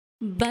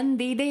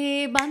ಬಂದಿದೆ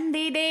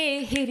ಬಂದಿದೆ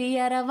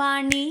ಹಿರಿಯರ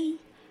ವಾಣಿ,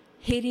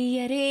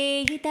 ಹಿರಿಯರೇ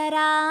ಇತರ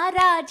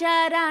ರಾಜ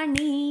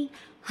ರಾಣಿ,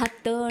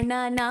 ಹತ್ತೋಣ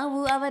ನಾವು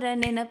ಅವರ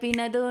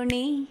ನೆನಪಿನ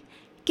ದೋಣಿ,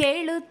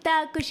 ಕೇಳುತ್ತಾ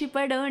ಖುಷಿ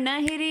ಪಡೋಣ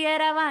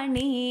ಹಿರಿಯರ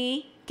ವಾಣಿ,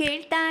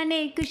 ಕೇಳ್ತಾನೆ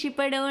ಖುಷಿ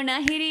ಪಡೋಣ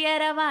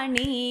ಹಿರಿಯರ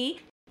ವಾಣಿ,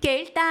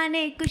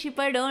 ಕೇಳ್ತಾನೆ ಖುಷಿ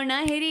ಪಡೋಣ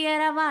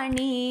ಹಿರಿಯರ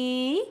ವಾಣಿ.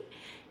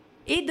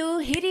 ಇದು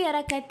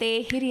ಹಿರಿಯರ ಕತೆ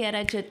ಹಿರಿಯರ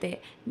ಜೊತೆ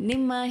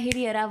ನಿಮ್ಮ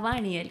ಹಿರಿಯರ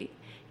ವಾಣಿಯಲ್ಲಿ.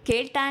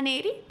 ಕೇಳ್ತಾನೆ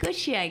ಇರಿ,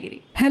 ಖುಷಿಯಾಗಿರಿ.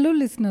 Hello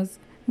listeners,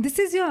 this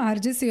is your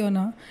RJ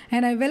Siona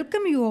and I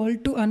welcome you all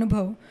to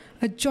Anubhav,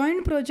 a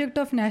joint project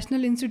of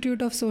National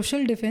Institute of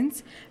Social Defense,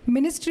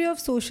 Ministry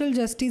of Social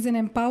Justice and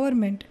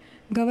Empowerment,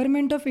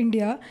 Government of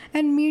India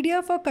and Media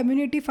for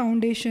Community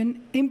Foundation,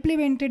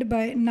 implemented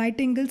by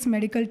Nightingale's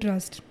Medical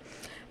Trust.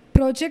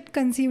 Project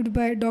conceived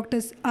by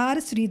Dr. R.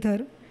 Sridhar,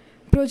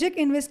 Project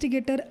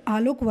Investigator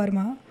Alok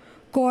Verma,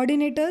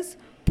 Coordinators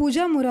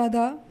Pooja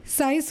Murada,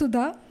 Sai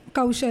Sudha,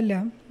 Kaushalya.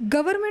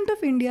 Government of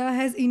India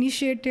has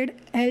initiated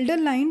Elder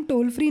Line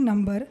toll-free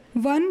number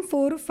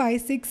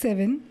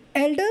 14567.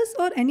 Elders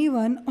or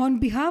anyone on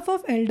behalf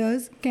of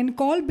elders can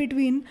call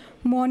between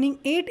morning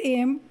 8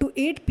 a.m. to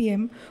 8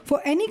 p.m. for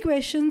any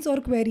questions or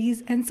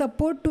queries and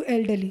support to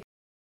elderly.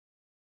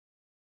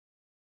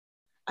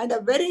 And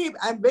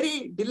I'm very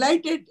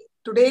delighted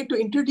today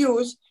to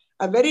introduce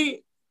a very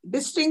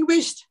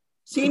distinguished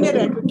senior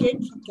advocate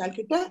from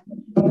Calcutta,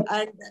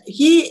 and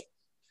he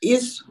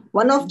is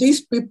one of these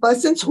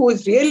persons who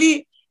is really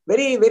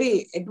very, very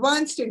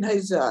advanced in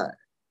his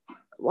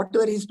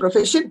whatever his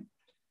profession.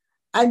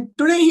 And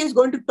today he is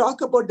going to talk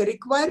about the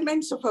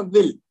requirements of a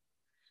will.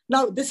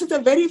 Now, this is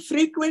a very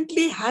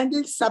frequently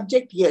handled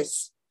subject,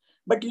 yes,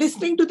 but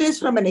listening to this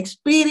from an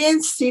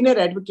experienced senior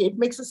advocate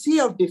makes a sea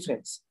of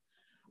difference.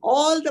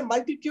 All the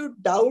multitude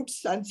doubts,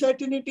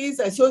 uncertainties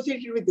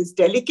associated with this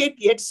delicate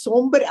yet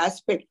somber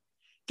aspect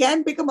can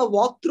become a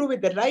walkthrough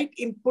with the right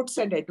inputs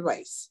and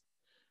advice.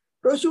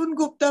 Proshun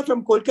Gupta from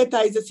Kolkata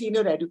is a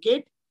senior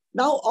advocate.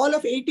 Now all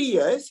of 80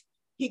 years,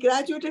 he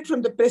graduated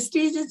from the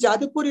prestigious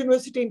Jadavpur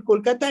University in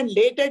Kolkata and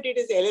later did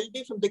his LLB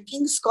from the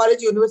King's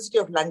College University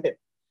of London.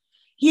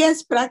 He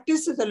has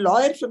practiced as a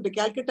lawyer from the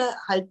Calcutta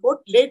High Court,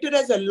 later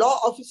as a law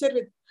officer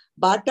with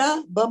Bata,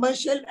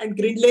 Burmashell and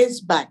Grindlays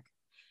Bank.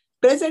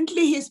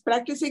 Presently, he is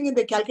practicing in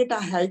the Calcutta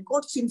High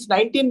Court since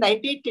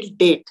 1990 till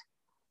date.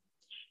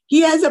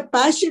 He has a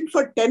passion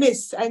for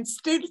tennis and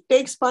still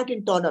takes part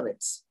in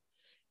tournaments.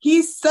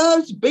 He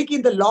serves big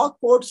in the law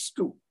courts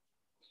too.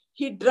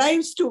 He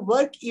drives to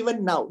work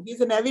even now.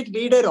 He's an avid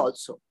reader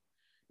also.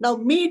 Now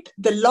meet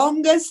the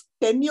longest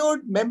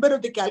tenured member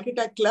of the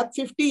Calcutta Club,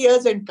 50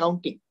 years and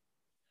counting.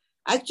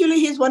 Actually,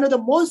 he's one of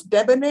the most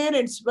debonair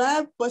and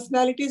suave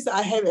personalities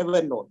I have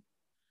ever known.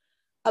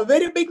 A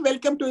very big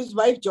welcome to his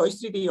wife,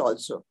 Joyshridi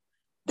also.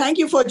 Thank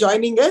you for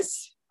joining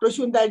us,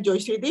 Proshunda and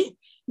Joyshridi.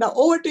 Now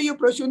over to you,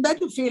 Proshunda.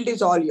 The field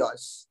is all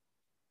yours.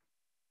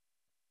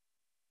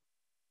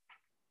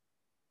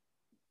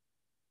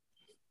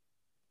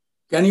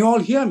 Can you all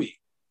hear me?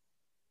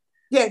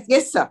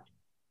 Yes, sir.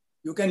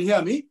 You can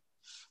hear me?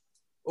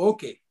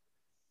 Okay.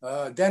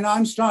 Then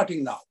I'm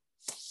starting now.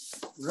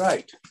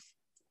 Right.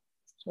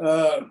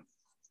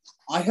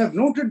 I have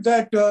noted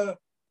that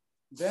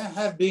there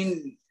have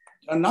been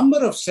a number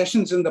of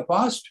sessions in the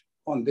past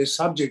on this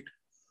subject.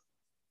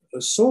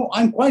 So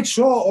I'm quite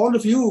sure all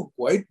of you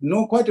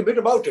know quite a bit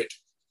about it.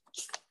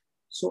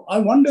 So I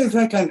wonder if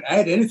I can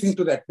add anything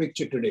to that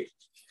picture today.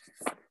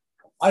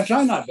 I'll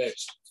try my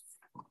best.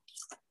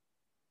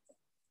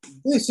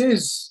 This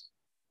is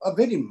a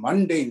very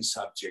mundane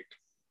subject,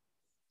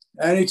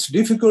 and it's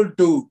difficult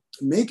to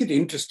make it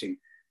interesting.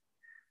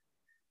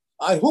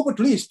 I hope at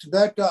least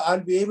that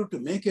I'll be able to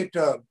make it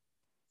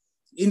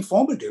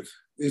informative,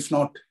 if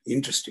not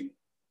interesting.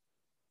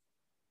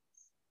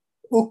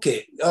 Okay.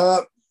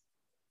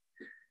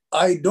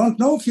 I don't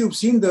know if you've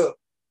seen the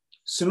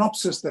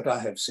synopsis that I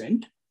have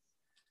sent.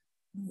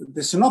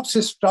 The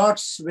synopsis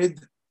starts with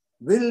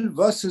will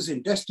versus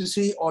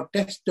intestacy or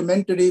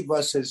testamentary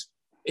versus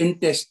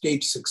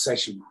intestate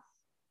succession.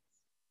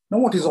 Now,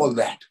 what is all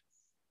that?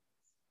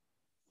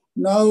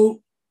 Now,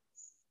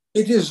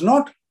 it is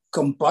not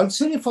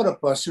compulsory for a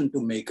person to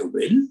make a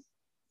will.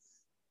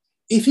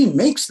 If he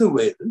makes the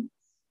will,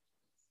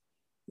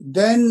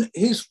 then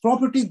his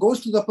property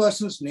goes to the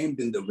persons named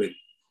in the will.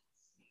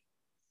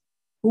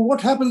 What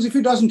happens if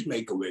he doesn't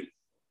make a will?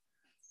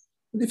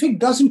 But if he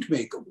doesn't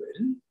make a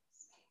will,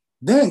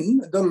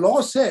 then the law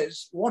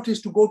says what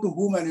is to go to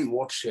whom and in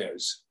what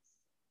shares.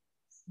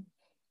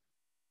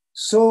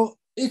 So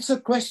it's a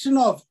question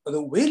of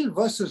the will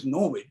versus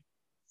no will.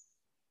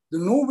 The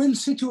no will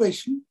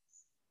situation,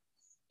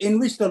 in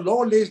which the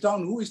law lays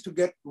down who is to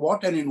get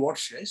what and in what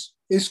shares,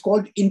 is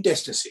called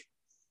intestacy.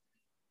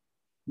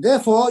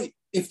 Therefore,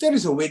 if there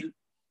is a will,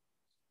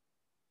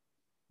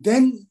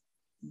 then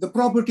the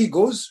property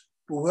goes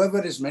to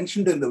whoever is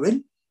mentioned in the will.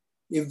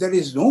 If there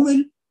is no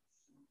will,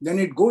 then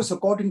it goes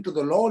according to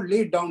the law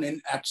laid down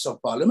in Acts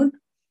of Parliament,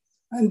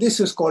 and this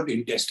is called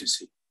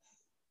intestacy.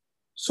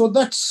 So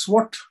that's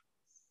what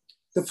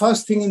the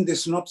first thing in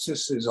this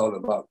synopsis is all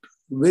about.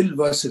 will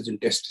versus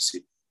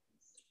intestacy.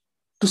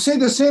 To say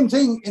the same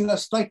thing in a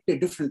slightly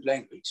different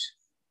language,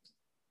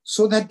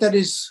 so that there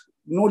is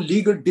no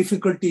legal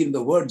difficulty in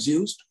the words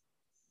used,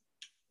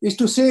 is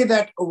to say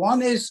that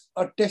one is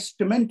a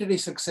testamentary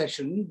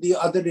succession, the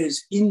other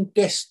is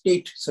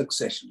intestate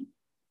succession.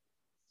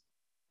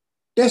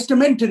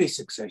 Testamentary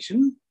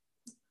succession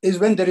is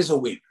when there is a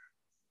will,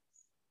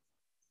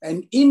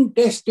 and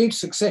intestate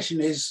succession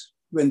is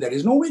when there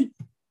is no will.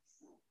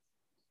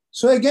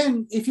 So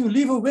again, if you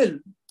leave a will,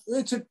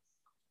 it's a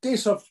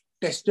case of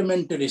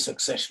testamentary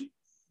succession.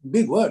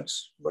 Big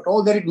words, but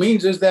all that it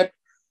means is that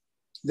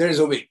there is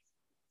a will,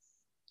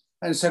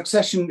 and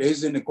succession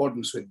is in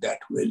accordance with that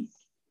will.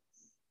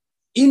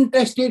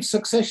 Intestate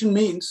succession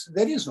means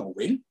there is no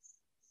will,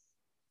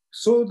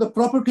 so the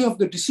property of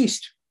the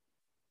deceased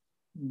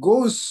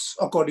goes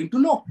according to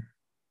law.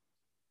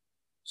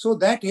 So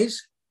that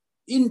is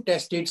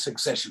intestate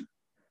succession.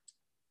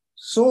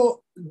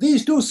 So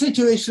these two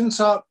situations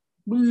are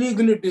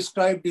legally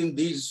described in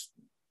these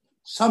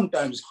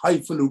sometimes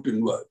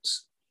highfalutin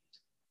words: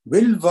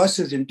 will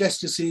versus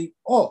intestacy,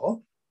 or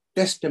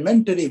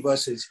testamentary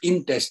versus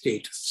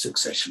intestate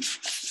succession.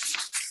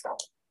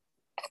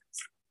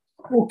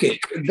 Okay,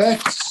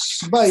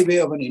 that's by way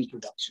of an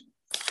introduction.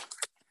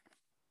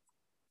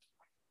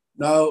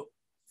 Now,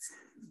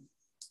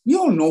 you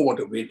all know what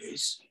a will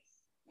is.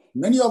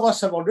 Many of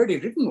us have already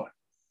written one.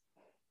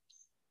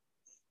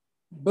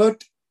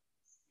 But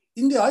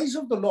in the eyes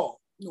of the law,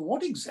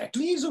 what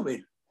exactly is a will?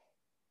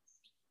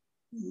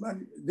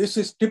 This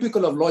is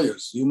typical of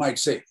lawyers, you might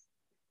say,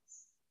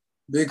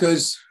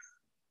 because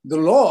the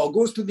law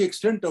goes to the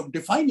extent of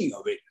defining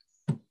a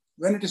will,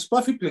 when it is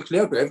perfectly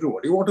clear to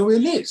everybody what a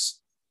will is.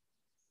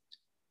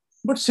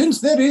 But since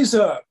there is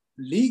a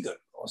legal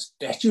or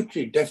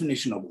statutory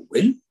definition of a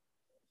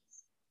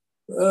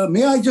will,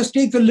 may I just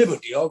take the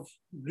liberty of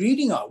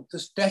reading out the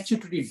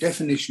statutory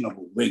definition of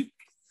a will.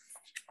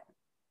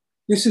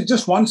 This is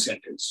just one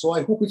sentence, so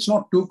I hope it's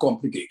not too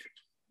complicated.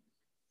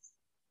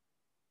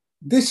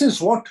 This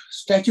is what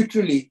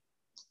statutorily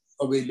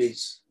a will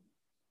is.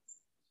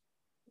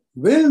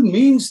 Will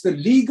means the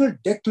legal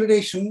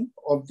declaration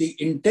of the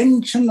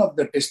intention of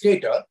the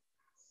testator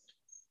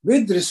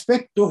with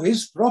respect to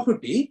his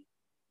property,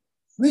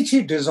 which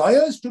he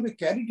desires to be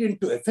carried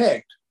into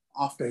effect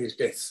after his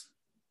death.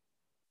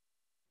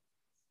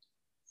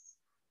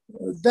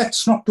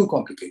 That's not too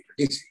complicated,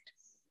 is it?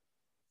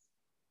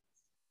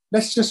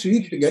 Let's just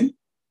read it again.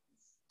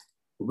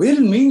 Will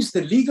means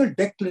the legal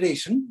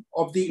declaration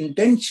of the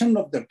intention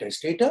of the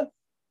testator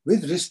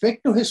with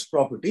respect to his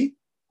property,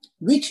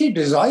 which he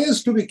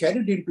desires to be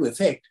carried into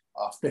effect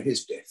after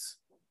his death.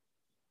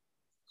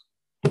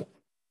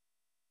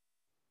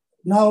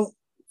 Now,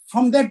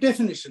 from that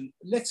definition,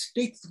 let's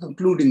take the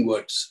concluding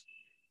words.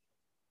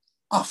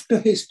 After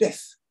his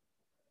death.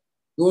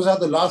 Those are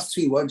the last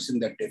three words in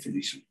that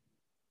definition.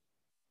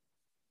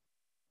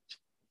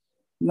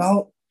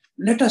 Now,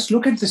 let us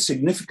look at the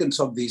significance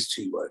of these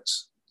three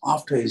words,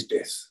 after his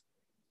death.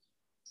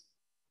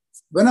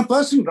 When a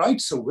person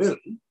writes a will,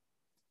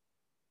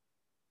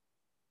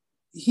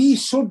 he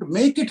should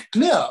make it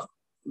clear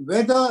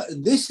whether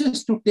this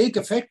is to take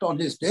effect on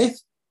his death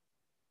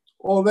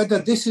or whether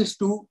this is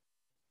to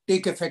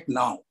take effect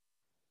now.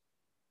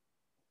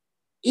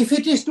 If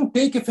it is to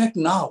take effect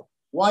now,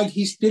 while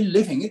he's still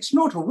living, it's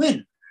not a will.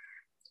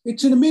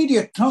 It's an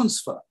immediate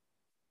transfer.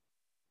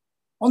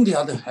 On the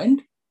other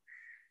hand,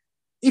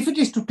 if it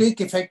is to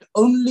take effect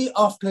only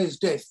after his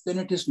death, then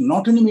it is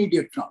not an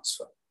immediate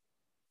transfer.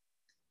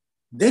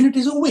 Then it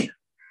is a will.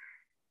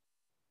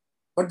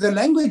 But the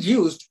language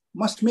used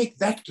must make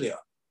that clear.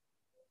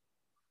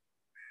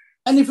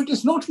 And if it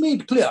is not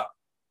made clear,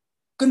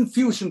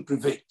 confusion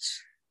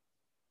prevails.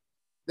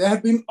 There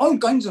have been all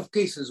kinds of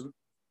cases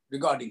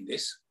regarding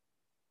this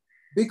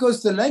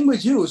because the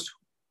language used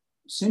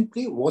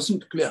simply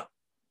wasn't clear.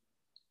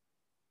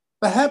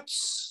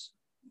 Perhaps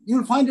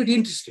you'll find it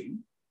interesting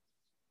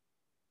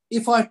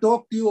if I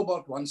talk to you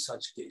about one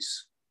such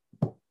case.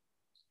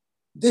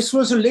 This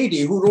was a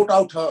lady who wrote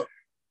out her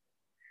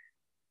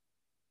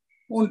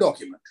own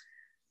document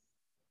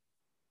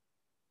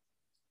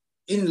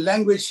in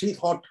language she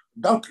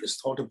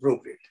doubtless thought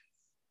appropriate.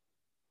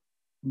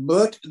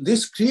 But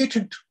this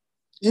created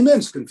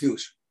immense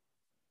confusion.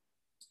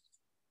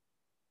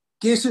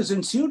 Cases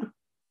ensued.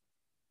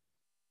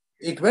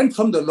 It went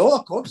from the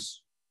lower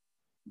courts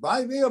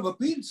by way of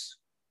appeals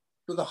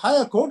to the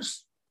higher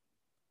courts,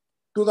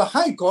 to the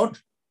High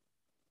Court,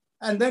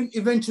 and then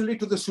eventually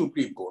to the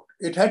Supreme Court.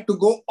 It had to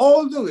go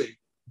all the way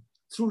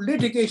through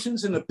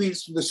litigations and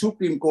appeals to the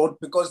Supreme Court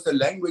because the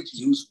language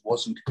used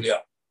wasn't clear.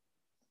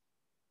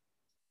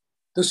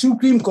 The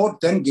Supreme Court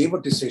then gave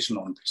a decision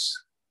on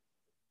this.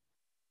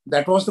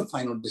 That was the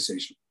final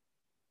decision.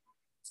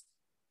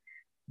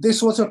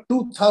 This was a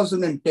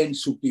 2010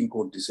 Supreme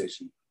Court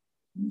decision,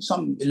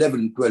 some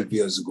 11, 12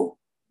 years ago.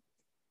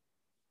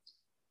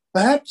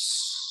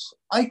 Perhaps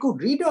I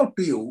could read out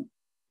to you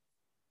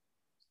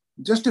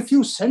just a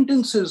few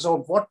sentences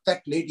of what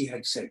that lady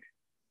had said.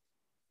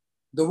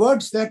 The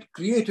words that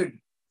created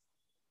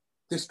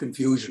this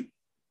confusion.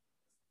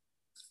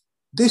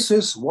 This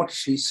is what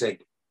she said.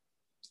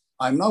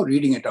 I'm now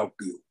reading it out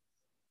to you.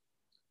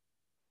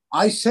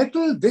 I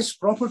settle this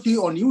property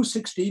on you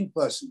 16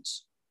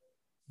 persons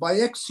by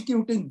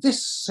executing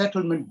this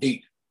settlement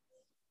deed.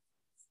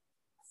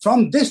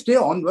 From this day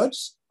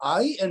onwards,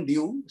 I and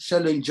you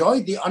shall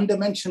enjoy the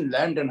undermentioned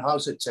land and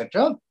house,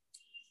 etc.,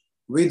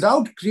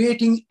 without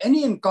creating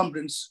any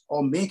encumbrance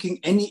or making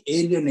any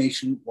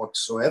alienation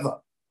whatsoever.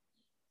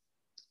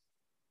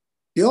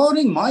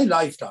 During my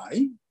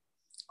lifetime,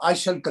 I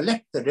shall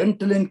collect the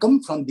rental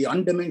income from the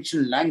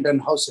undermentioned land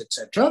and house,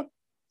 etc.,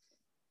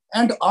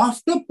 and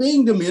after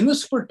paying the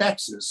municipal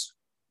taxes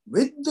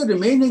with the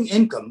remaining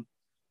income,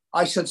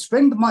 I shall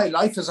spend my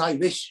life as I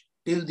wish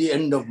till the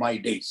end of my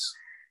days.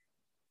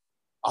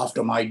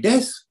 After my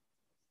death,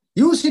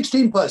 you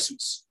 16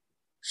 persons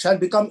shall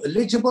become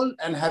eligible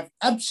and have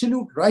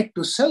absolute right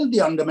to sell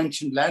the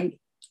undermentioned land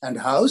and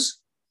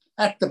house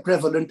at the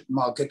prevalent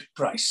market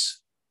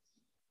price.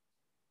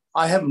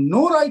 I have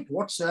no right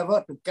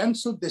whatsoever to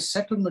cancel this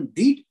settlement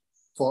deed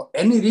for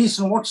any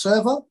reason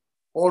whatsoever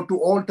or to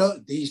alter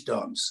these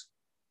terms.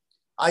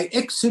 I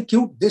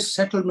execute this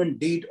settlement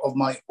deed of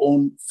my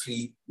own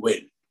free will.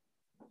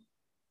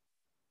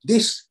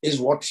 This is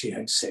what she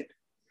had said.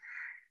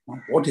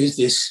 What is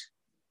this?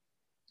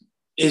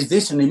 Is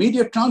this an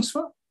immediate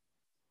transfer?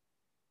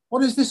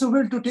 Or is this a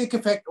will to take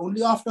effect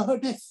only after her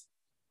death?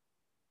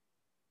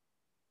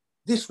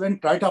 This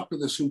went right up to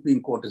the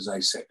Supreme Court, as I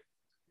said.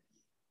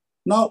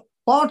 Now,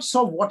 parts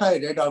of what I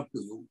read out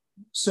to you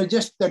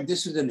suggest that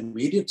this is an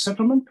immediate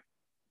settlement.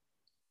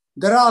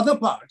 There are other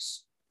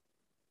parts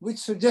which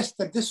suggest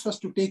that this was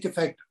to take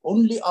effect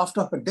only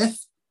after her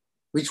death,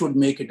 which would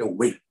make it a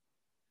will.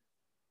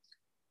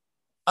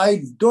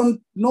 I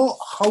don't know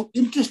how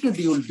interested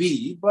you'll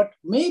be, but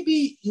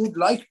maybe you'd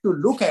like to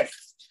look at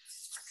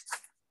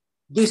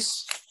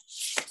this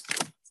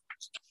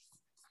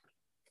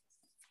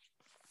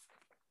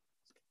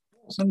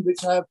portion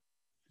which I have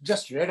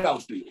just read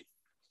out to you.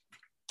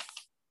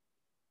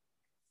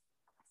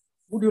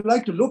 Would you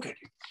like to look at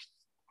it?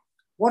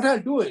 What I'll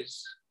do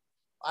is,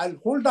 I'll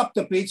hold up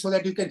the page so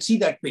that you can see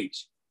that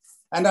page,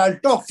 and I'll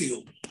talk to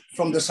you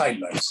from the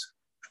sidelines.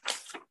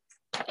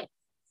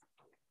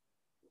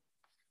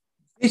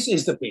 This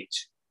is the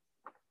page.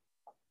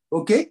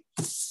 Okay?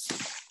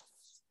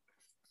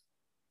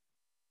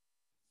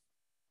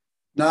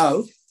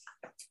 Now,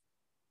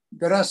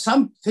 there are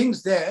some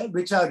things there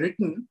which are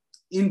written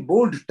in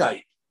bold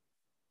type.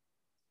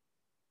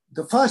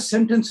 The first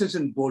sentence is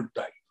in bold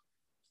type.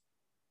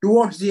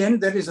 Towards the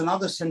end, there is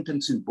another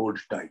sentence in bold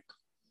type.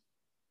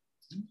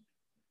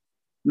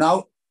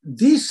 Now,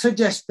 these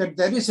suggest that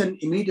there is an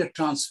immediate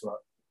transfer,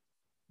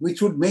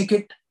 which would make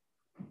it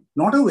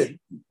not a will,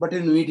 but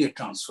an immediate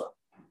transfer.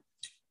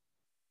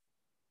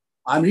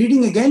 I'm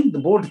reading again the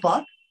bold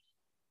part.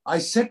 I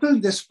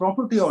settled this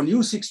property on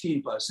you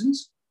 16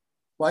 persons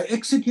by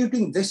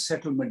executing this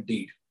settlement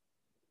deed.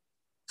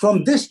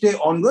 From this day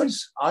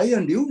onwards, I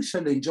and you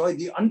shall enjoy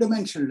the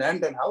undermentioned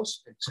land and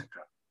house, etc.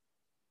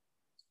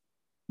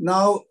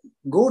 Now,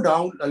 go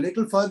down a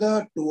little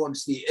further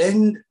towards the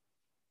end,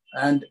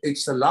 and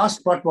it's the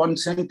last but one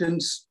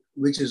sentence,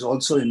 which is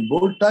also in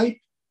bold type.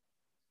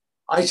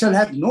 I shall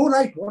have no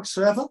right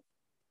whatsoever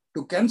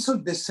to cancel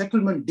this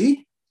settlement deed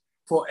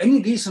for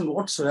any reason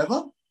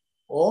whatsoever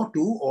or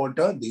to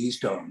alter these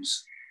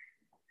terms.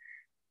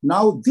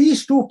 Now,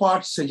 these two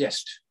parts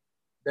suggest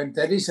that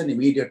there is an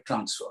immediate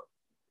transfer.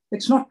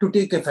 It's not to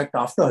take effect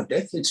after her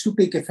death, it's to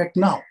take effect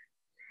now,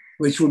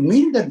 which would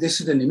mean that this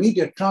is an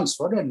immediate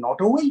transfer and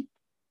not a will.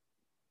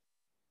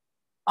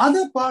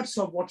 Other parts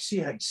of what she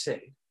had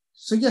said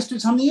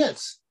suggested something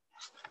else.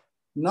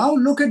 Now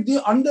look at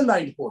the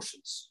underlined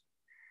portions,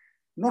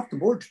 not the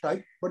bold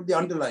type, but the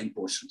underlined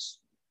portions.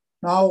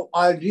 Now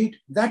I'll read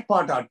that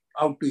part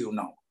out to you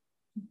now.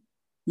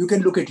 You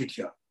can look at it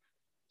here.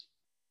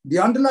 The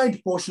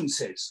underlined portion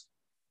says,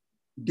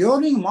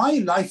 during my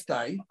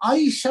lifetime,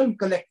 I shall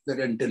collect the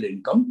rental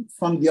income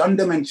from the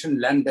undermentioned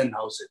land and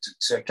houses,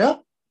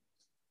 etc.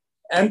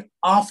 And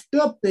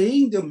after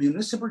paying the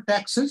municipal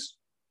taxes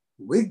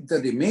with the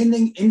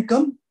remaining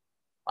income,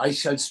 I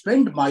shall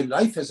spend my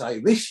life as I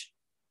wish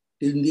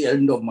till the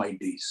end of my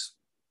days.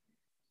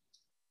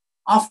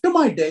 After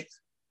my death,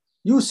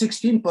 you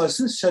 16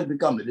 persons shall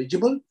become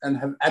eligible and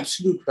have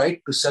absolute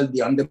right to sell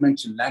the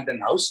undermentioned land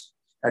and house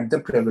at the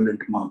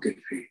prevalent market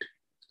rate.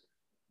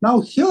 Now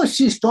here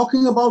she's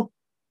talking about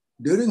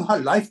during her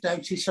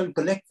lifetime, she shall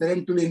collect the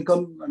rental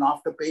income and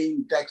after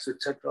paying tax,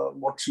 etc.,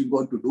 what she's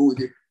going to do with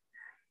it.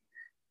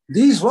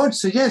 These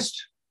words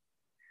suggest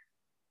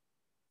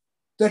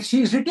that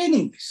she is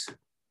retaining this.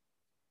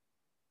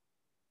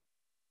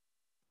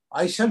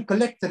 I shall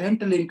collect the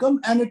rental income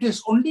and it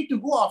is only to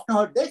go after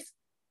her death,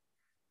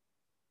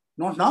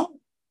 not now,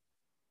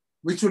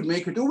 which would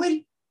make it a will.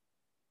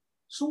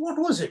 So what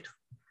was it?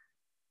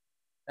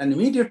 An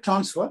immediate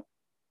transfer?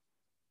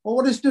 Or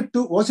what is it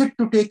was it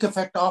to take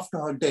effect after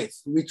her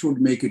death, which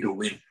would make it a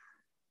will?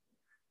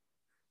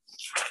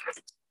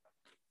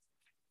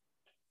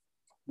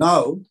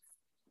 Now,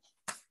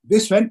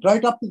 this went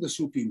right up to the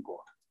Supreme Court.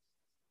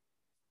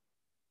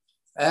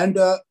 And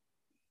the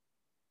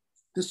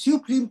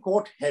Supreme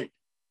Court held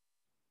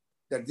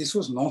that this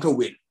was not a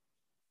will.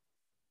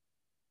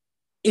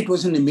 It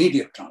was an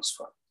immediate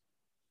transfer.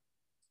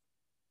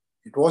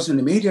 It was an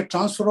immediate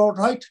transfer, all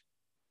right,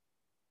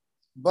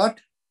 but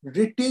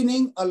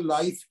retaining a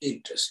life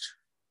interest.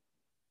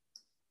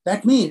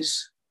 That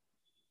means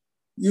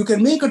you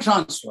can make a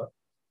transfer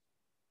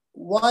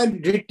while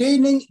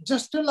retaining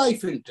just a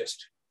life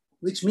interest,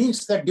 which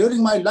means that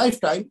during my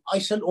lifetime, I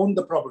shall own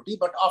the property,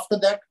 but after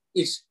that,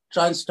 it's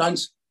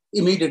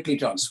immediately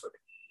transferred.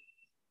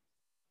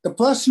 The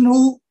person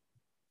who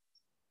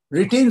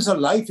retains a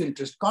life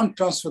interest can't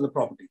transfer the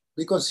property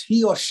because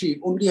he or she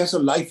only has a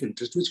life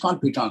interest which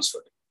can't be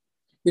transferred.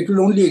 It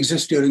will only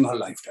exist during her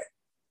lifetime.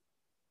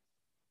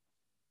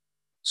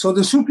 So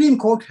the Supreme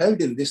Court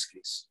held in this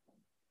case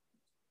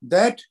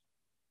that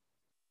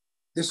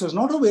this was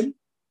not a will.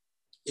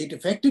 It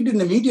effected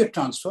an immediate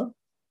transfer,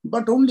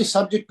 but only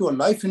subject to a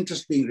life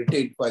interest being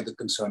retained by the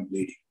concerned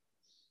lady.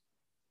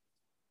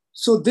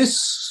 So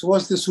this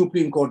was the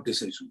Supreme Court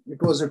decision. It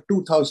was a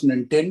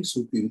 2010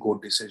 Supreme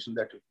Court decision,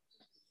 that was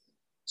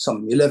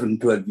some 11,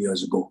 12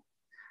 years ago.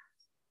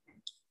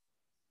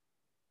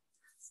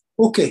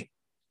 Okay,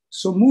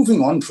 so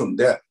moving on from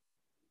there.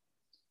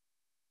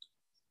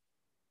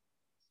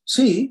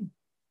 See,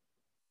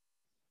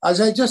 as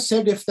I just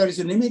said, if there is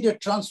an immediate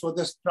transfer,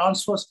 this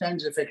transfer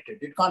stands effective.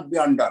 It can't be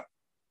undone.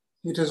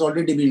 It has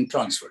already been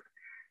transferred.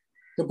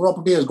 The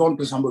property has gone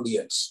to somebody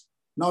else.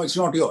 Now it's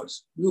not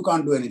yours. You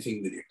can't do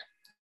anything with it.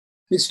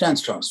 It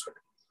stands transferred.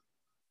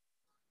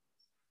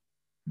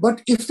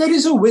 But if there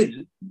is a will,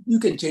 you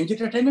can change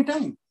it at any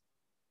time.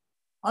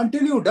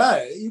 Until you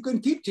die, you can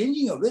keep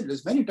changing your will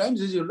as many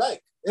times as you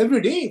like.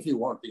 Every day if you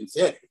want, in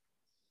theory.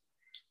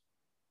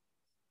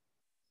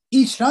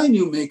 Each time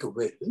you make a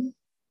will,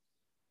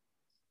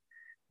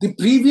 the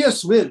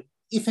previous will,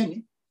 if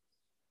any,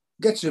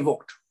 gets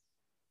revoked.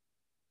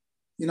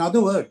 In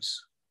other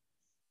words,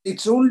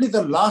 it's only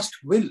the last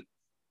will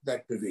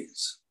that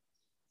prevails.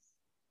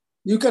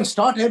 You can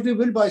start every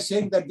will by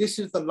saying that this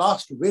is the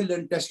last will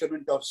and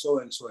testament of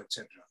so-and-so,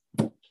 etc.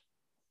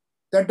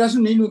 That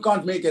doesn't mean you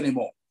can't make any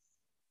more.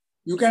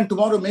 You can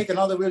tomorrow make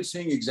another will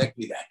saying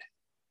exactly that.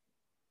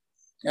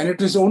 And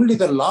it is only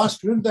the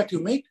last will that you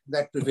make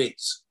that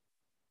prevails.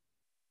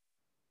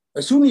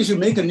 As soon as you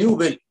make a new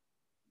will,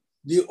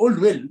 the old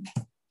will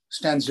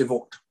stands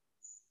revoked.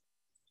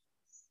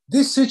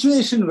 This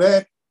situation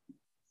where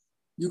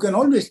you can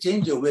always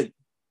change your will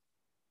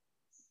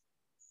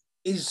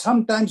is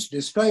sometimes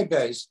described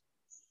as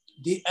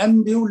the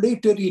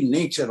ambulatory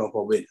nature of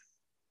a will.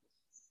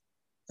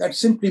 That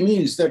simply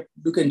means that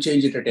you can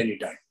change it at any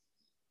time.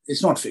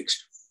 It's not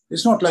fixed.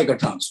 It's not like a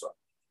transfer.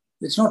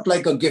 It's not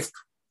like a gift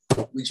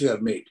which you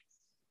have made,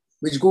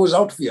 which goes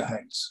out of your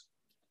hands.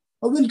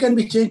 A will can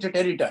be changed at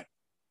any time.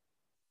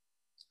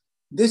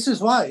 This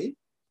is why,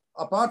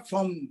 apart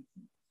from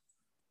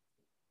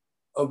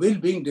a will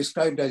being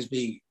described as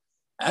being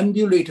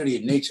ambulatory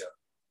in nature,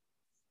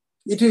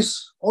 it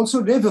is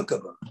also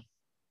revocable.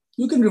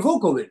 You can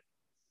revoke a will.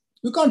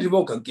 You can't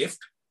revoke a gift,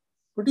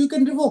 but you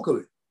can revoke a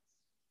will.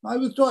 I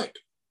withdraw it.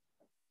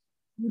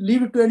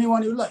 Leave it to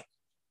anyone you like.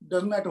 It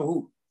doesn't matter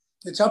who.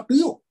 It's up to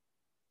you.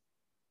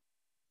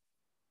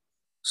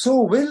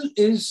 So will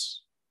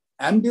is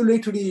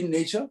ambulatory in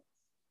nature,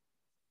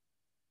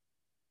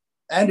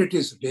 and it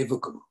is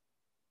revocable.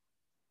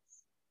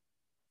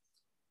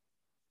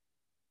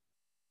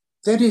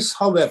 There is,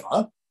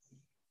 however,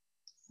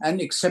 an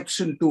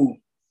exception to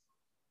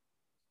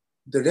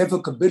the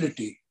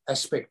revocability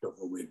aspect of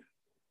a will.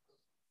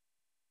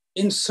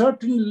 In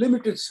certain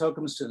limited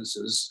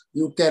circumstances,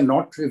 you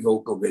cannot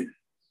revoke a will.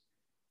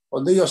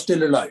 Although you're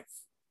still alive,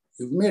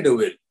 you've made a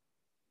will,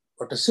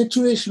 but a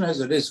situation has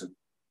arisen,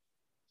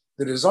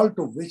 the result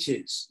of which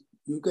is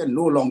you can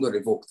no longer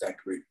revoke that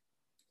will.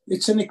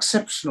 It's an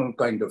exceptional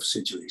kind of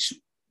situation.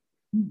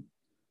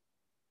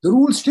 The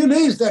rule still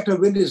is that a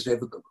will is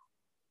revocable.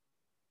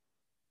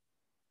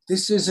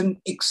 This is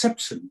an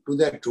exception to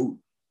that rule.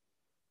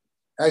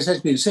 As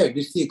has been said,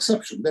 it's the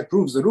exception that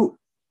proves the rule.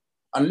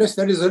 Unless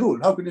there is a rule,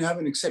 how can you have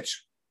an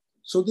exception?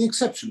 So the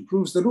exception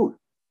proves the rule.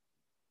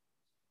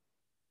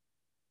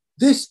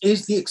 This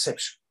is the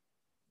exception.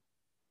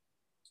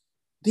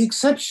 The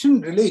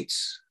exception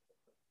relates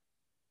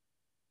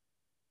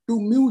to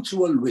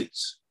mutual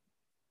wills.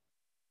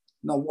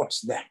 Now,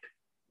 what's that?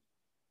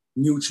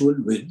 Mutual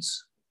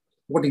wills?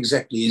 What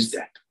exactly is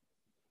that?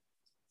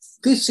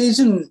 This is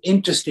an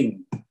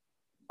interesting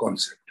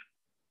concept.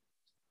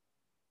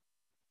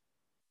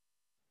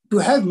 To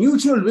have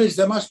mutual wills,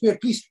 there must be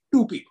at least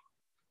two people.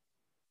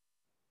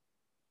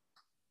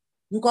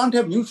 You can't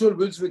have mutual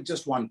wills with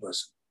just one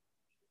person.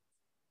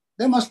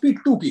 There must be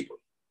two people.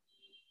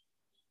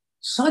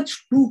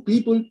 Such two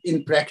people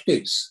in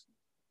practice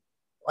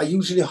are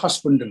usually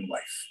husband and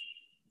wife.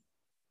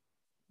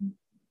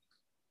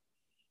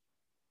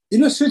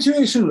 In a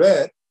situation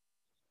where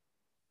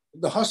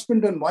the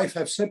husband and wife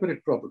have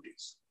separate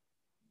properties,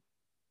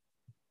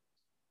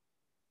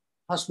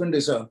 husband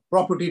is a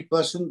propertied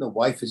person, the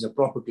wife is a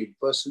propertied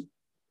person,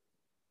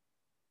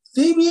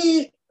 they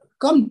may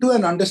come to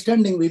an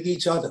understanding with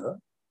each other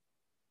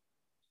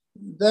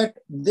that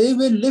they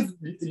will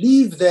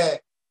leave their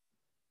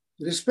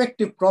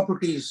respective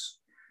properties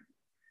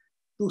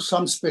to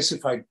some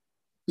specified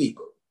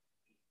people,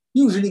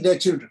 usually their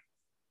children.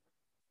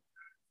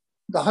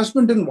 The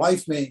husband and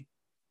wife may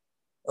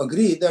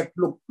agree that,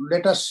 look,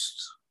 let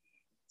us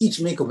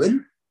each make a will,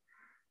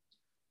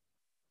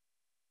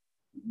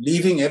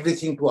 leaving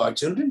everything to our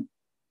children.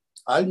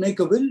 I'll make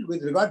a will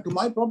with regard to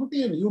my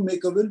property and you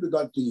make a will with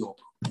regard to your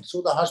property.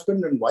 So the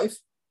husband and wife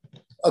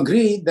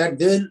agree that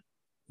they'll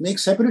make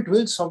separate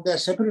wills of their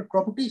separate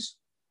properties,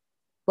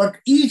 but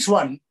each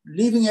one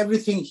leaving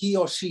everything he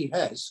or she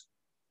has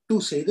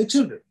to, say, the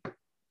children.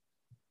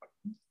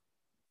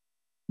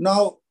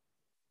 Now,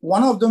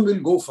 one of them will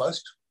go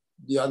first,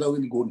 the other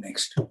will go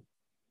next.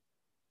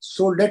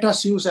 So let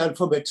us use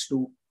alphabets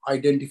to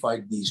identify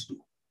these two.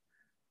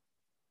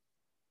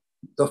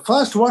 The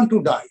first one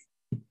to die,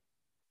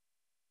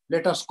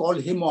 let us call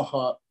him or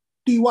her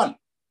T1.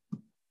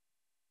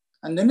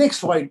 And the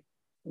next one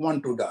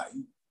to die,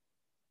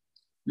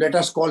 let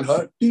us call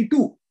her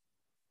T2.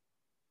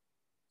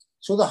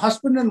 So the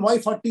husband and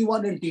wife are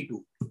T1 and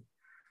T2.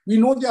 We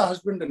know they are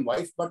husband and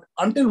wife, but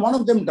until one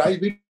of them dies,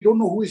 we don't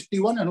know who is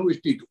T1 and who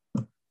is T2.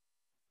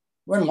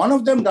 When one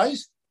of them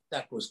dies,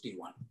 that was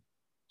T1.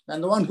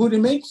 And the one who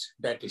remains,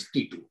 that is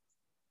T2.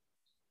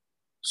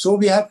 So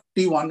we have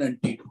T1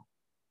 and T2.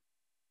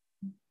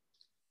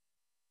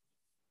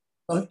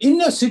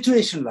 In a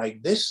situation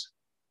like this,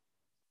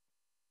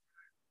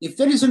 if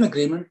there is an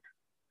agreement,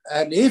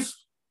 and if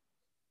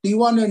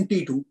T1 and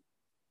T2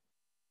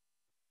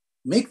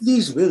 make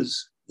these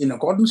wills in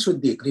accordance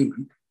with the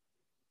agreement,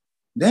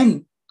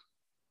 then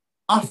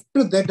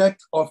after the death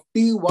of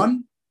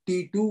T1,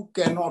 T2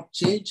 cannot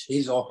change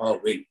his or her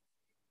will.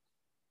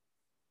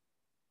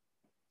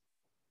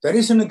 There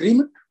is an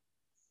agreement.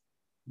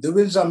 The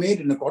wills are made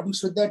in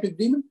accordance with that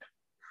agreement.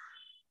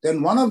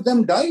 Then one of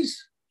them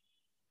dies.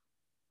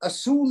 As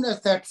soon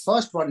as that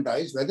first one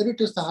dies, whether it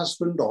is the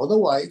husband or the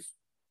wife,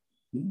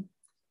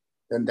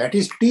 then that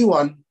is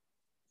T1.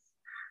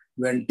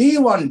 When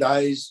T1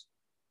 dies,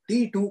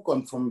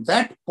 T2 from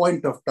that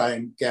point of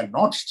time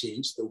cannot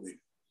change the will.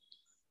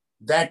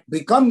 That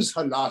becomes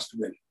her last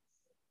will.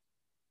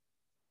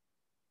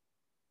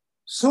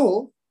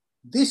 So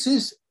this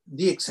is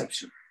the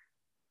exception.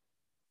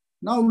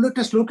 Now let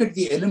us look at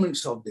the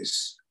elements of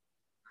this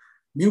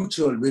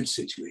mutual will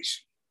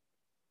situation.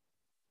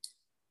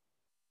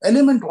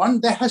 Element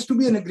one, there has to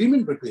be an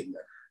agreement between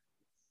them.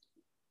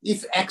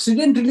 If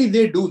accidentally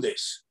they do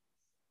this,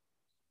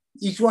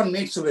 each one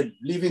makes a will,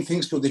 leaving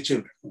things to the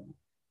children,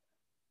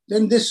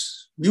 then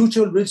this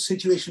mutual will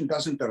situation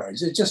doesn't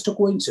arise. It's just a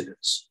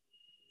coincidence.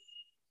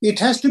 It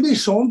has to be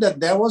shown that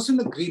there was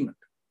an agreement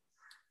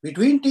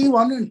between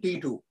T1 and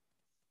T2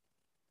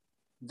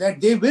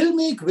 that they will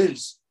make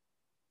wills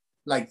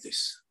like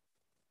this.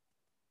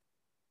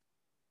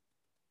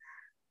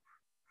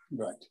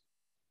 Right.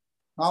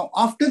 Now,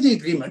 after the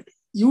agreement,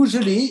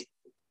 usually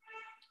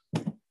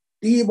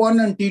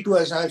T1 and T2,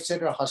 as I've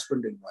said, are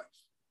husband and wife.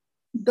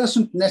 It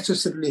doesn't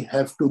necessarily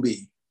have to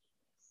be.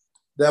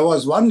 There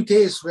was one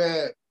case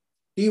where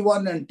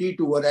T1 and T2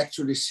 were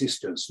actually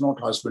sisters,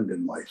 not husband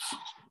and wife.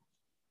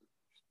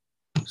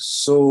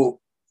 So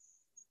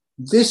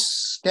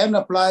this can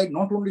apply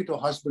not only to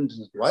husbands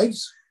and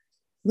wives,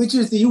 which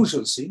is the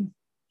usual scene,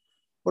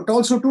 but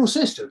also to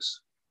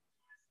sisters.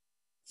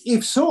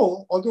 If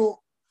so,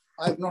 although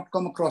I've not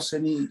come across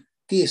any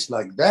case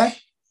like that,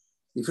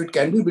 if it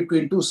can be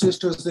between two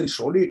sisters, then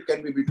surely it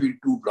can be between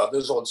two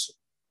brothers also,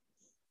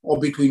 or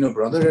between a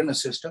brother and a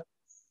sister.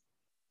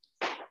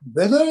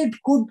 Whether it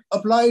could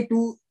apply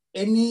to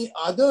any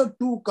other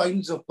two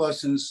kinds of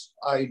persons,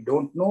 I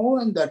don't know,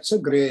 and that's a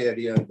gray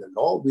area in the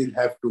law. We'll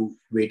have to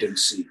wait and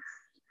see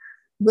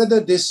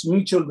whether this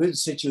mutual will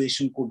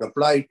situation could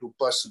apply to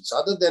persons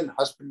other than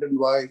husband and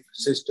wife,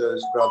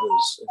 sisters,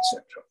 brothers,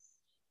 etc.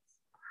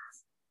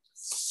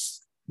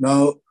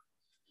 Now,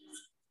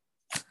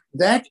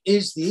 that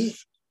is the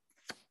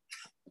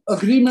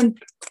agreement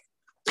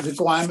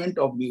requirement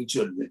of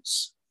mutual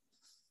wills.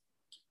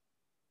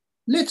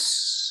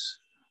 Let's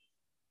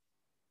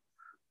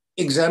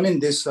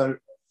examine this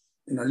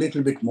in a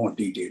little bit more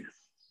detail.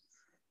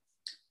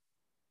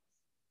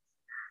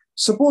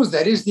 Suppose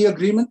there is the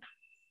agreement,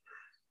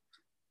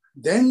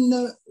 then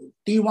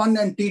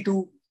T1 and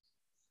T2,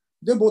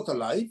 they're both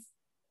alive.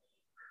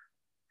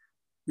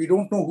 We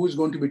don't know who's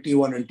going to be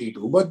T1 and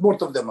T2, but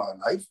both of them are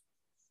alive.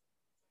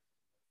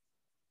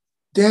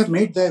 They have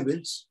made their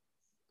wills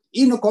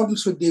in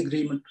accordance with the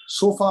agreement.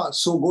 So far,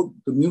 so good.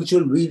 The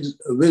mutual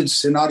will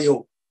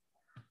scenario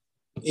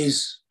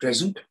is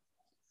present.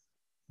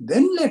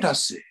 Then let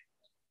us say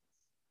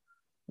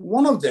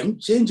one of them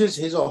changes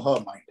his or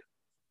her mind.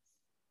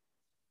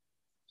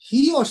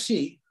 He or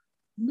she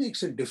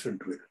makes a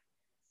different will.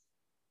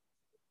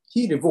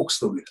 He revokes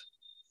the will,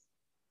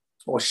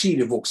 or she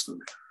revokes the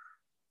will.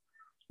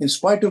 In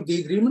spite of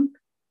the agreement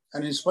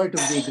and in spite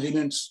of the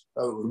agreement's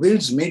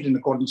wills made in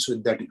accordance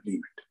with that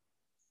agreement.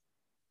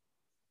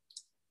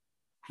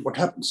 What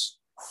happens?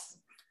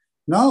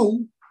 Now,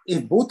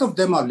 if both of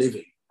them are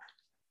living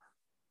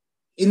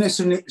in a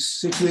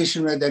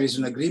situation where there is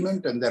an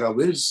agreement and there are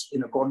wills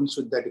in accordance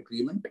with that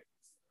agreement,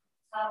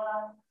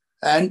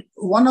 and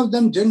one of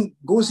them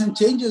goes and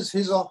changes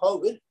his or her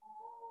will.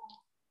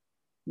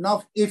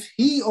 Now, if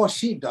he or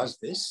she does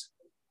this,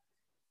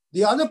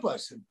 the other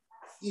person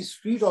is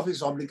freed of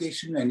his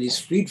obligation and is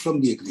freed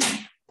from the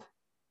agreement.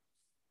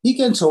 He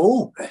can say,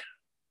 oh, well,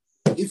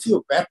 if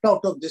you backed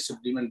out of this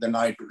agreement, then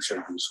I too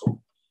shall do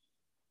so.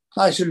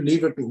 I shall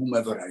leave it to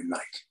whomever I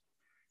like.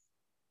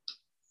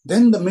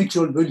 Then the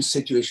mutual will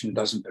situation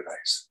doesn't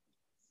arise.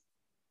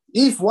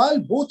 If while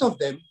both of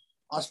them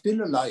are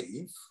still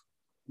alive,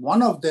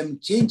 one of them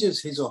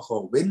changes his or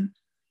her will,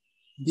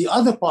 the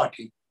other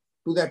party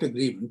to that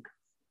agreement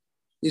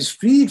is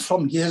freed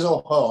from his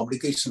or her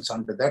obligations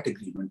under that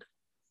agreement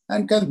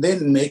and can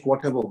then make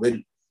whatever will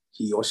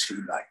he or she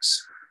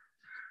likes.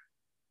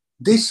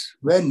 This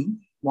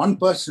when one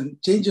person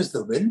changes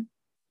the will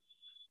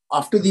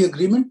after the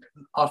agreement,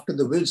 after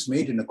the will is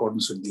made in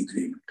accordance with the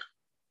agreement.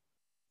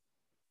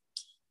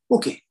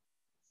 Okay,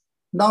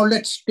 now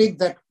let's take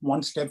that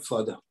one step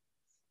further.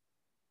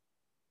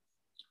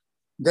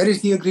 There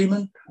is the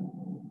agreement.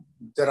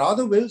 There are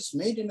the wills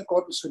made in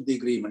accordance with the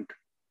agreement,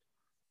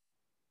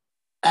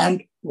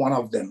 and one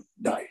of them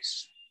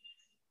dies.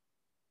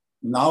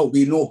 Now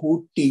we know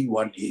who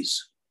T1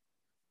 is.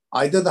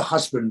 Either the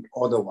husband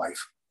or the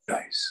wife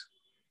dies.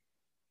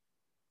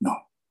 Now,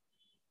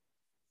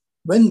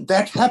 when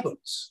that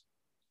happens,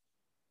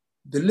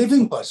 the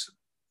living person,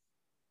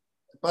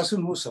 the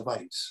person who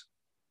survives,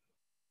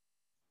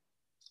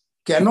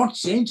 cannot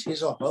change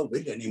his or her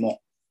will anymore.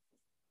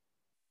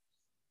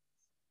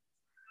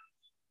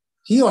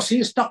 He or she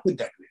is stuck with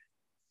that will.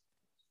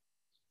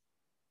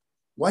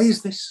 Why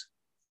is this?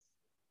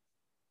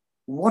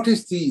 What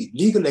is the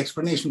legal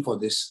explanation for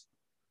this?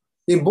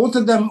 If both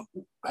of them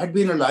had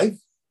been alive,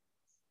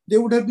 they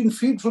would have been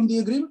freed from the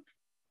agreement.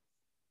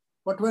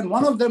 But when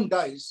one of them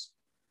dies,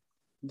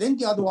 then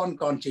the other one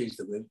can't change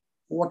the will.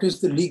 What is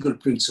the legal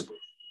principle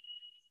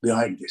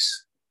behind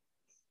this?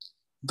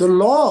 The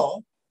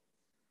law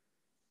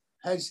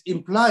has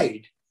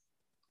implied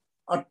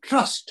a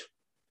trust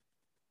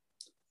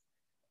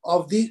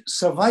of the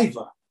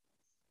survivor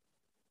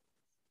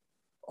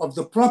of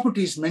the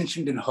properties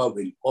mentioned in her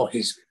will or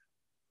his will.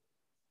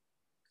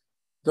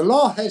 The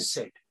law has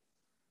said,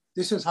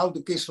 this is how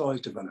the case law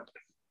is developed,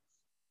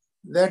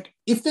 that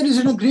if there is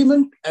an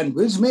agreement and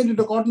wills made in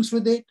accordance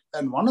with it,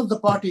 and one of the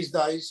parties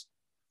dies,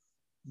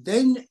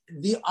 then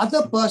the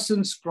other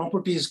person's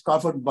properties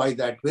covered by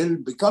that will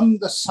become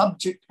the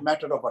subject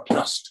matter of a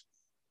trust.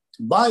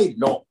 By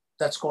law,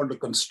 that's called a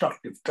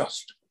constructive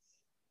trust.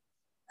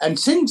 And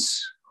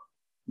since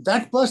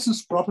that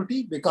person's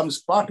property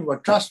becomes part of a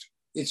trust,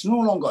 it's no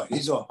longer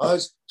his or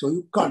hers, so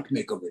you can't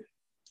make a will.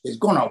 It's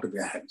gone out of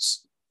your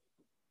hands.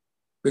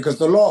 Because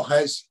the law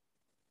has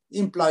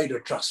implied a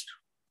trust,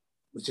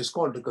 which is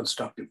called a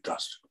constructive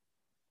trust.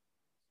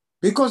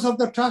 Because of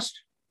the trust,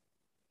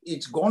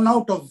 it's gone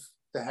out of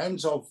the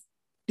hands of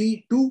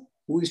T2,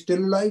 who is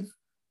still alive.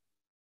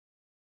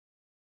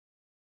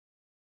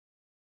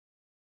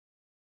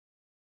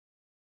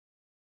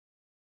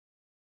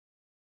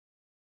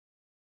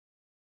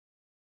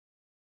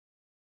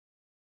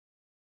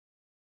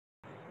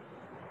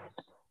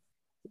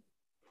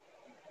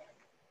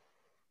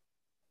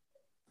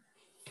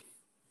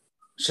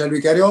 Shall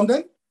we carry on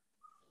then?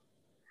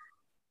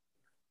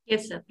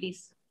 Yes, sir,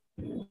 please.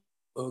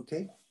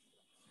 Okay.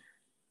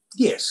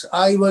 Yes,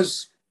 I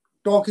was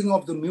talking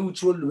of the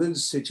mutual will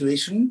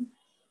situation,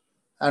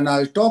 and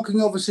I was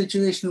talking of a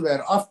situation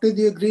where after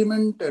the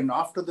agreement and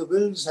after the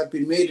wills have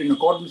been made in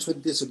accordance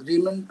with this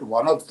agreement,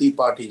 one of the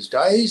parties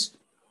dies,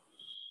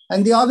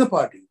 and the other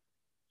party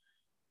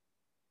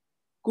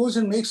goes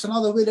and makes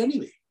another will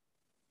anyway,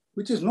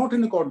 which is not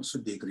in accordance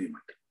with the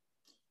agreement.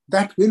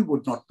 That will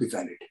would not be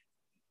valid.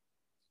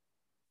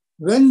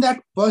 When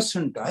that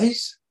person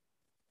dies,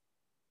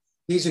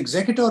 his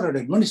executor or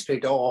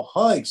administrator or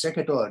her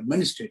executor or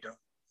administrator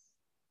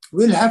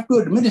will have to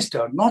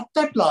administer not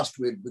that last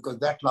will, because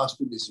that last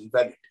will is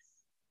invalid,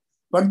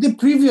 but the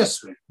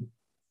previous will,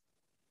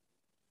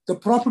 the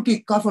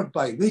property covered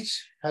by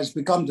which has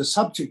become the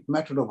subject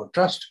matter of a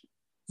trust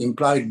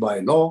implied by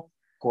law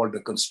called a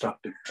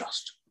constructive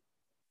trust.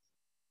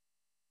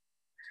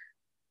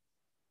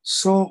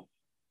 So,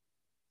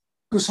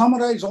 to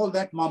summarize all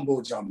that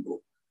mumbo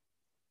jumbo,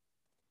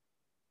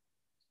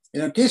 in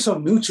a case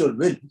of mutual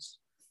wills,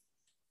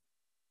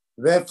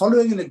 where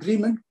following an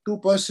agreement, two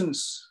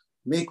persons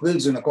make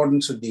wills in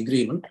accordance with the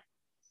agreement,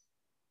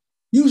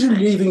 usually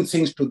leaving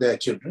things to their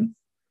children,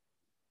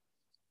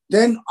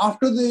 then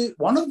after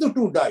one of the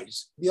two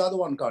dies, the other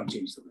one can't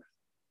change the will.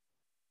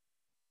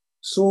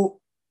 So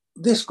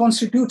this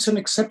constitutes an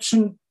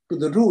exception to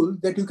the rule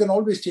that you can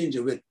always change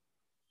a will.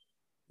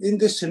 In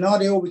this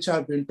scenario which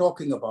I've been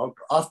talking about,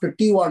 after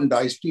T1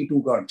 dies,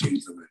 T2 can't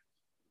change the will.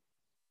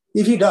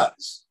 If he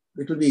does,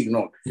 it will be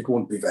ignored. It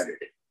won't be valid.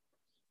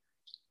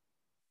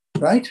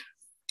 Right?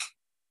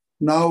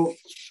 Now,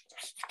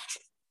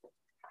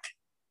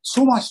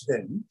 so much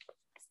then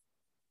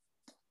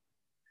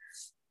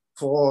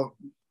for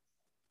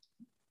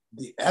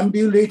the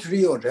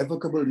ambulatory or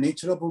revocable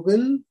nature of a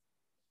will,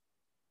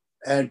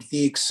 and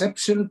the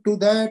exception to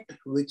that,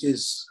 which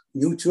is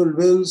mutual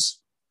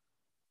wills,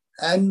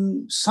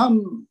 and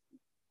some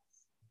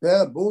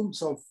bare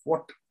bones of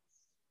what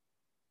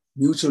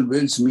mutual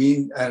wills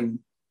mean and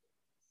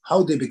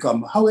how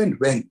and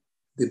when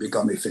they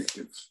become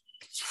effective.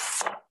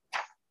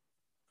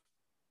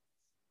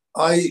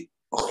 I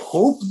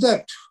hope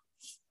that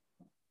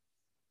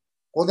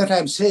all that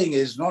I'm saying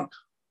is not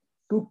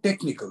too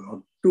technical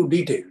or too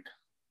detailed.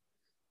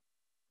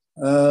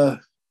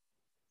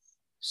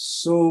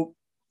 So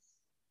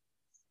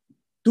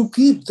to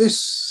keep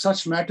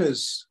such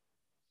matters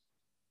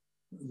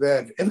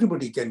where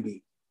everybody can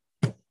be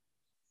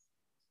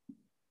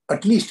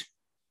at least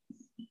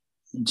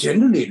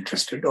generally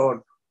interested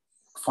or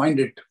find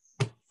it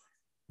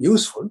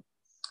useful,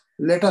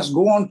 let us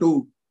go on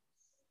to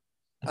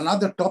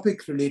another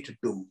topic related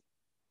to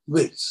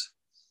wills.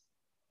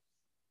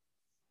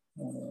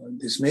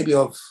 This may be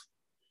of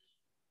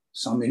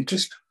some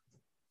interest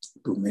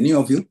to many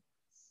of you.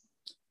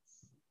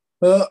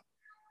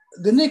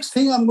 The next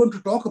thing I'm going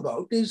to talk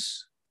about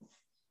is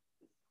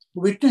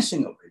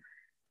witnessing a will.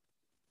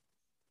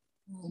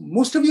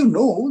 Most of you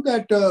know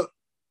that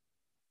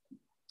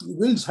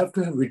wills have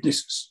to have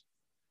witnesses.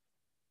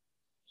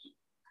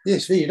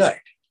 Yes, very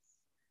right.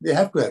 They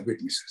have to have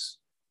witnesses.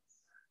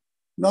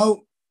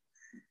 Now,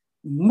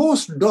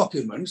 most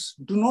documents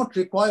do not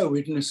require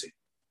witnessing.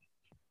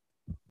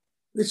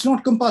 It's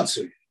not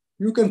compulsory.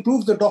 You can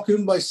prove the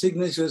document by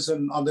signatures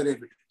and other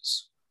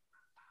evidence.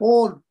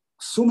 Or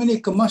so many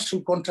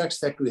commercial contracts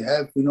that we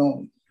have, in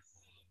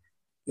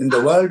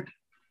the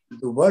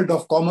world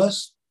of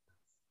commerce,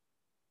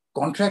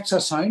 contracts are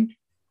signed.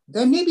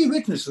 There may be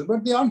witnesses,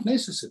 but they aren't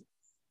necessary.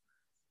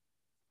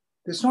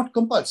 It's not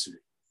compulsory.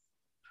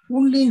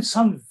 Only in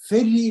some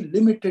very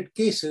limited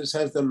cases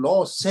has the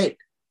law said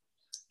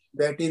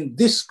that in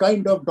this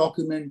kind of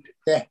document,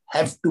 there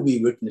have to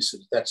be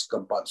witnesses. That's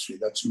compulsory,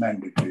 that's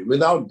mandatory.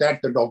 Without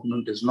that, the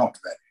document is not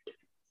valid.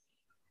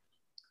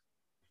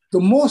 The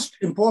most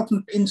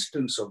important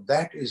instance of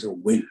that is a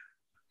will.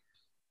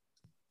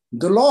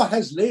 The law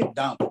has laid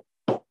down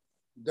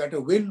that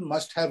a will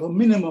must have a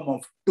minimum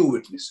of 2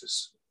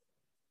 witnesses.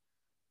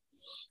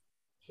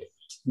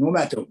 No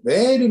matter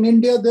where in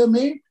India they're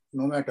made,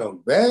 no matter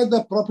where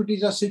the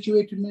properties are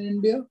situated in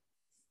India,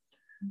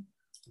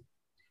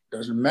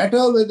 doesn't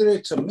matter whether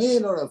it's a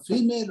male or a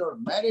female or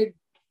married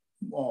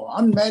or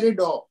unmarried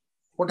or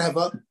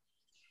whatever,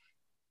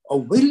 a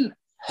will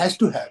has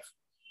to have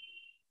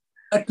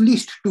at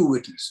least 2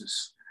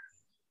 witnesses.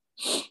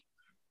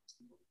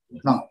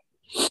 Now,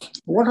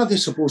 what are they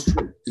supposed to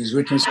do, these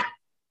witnesses?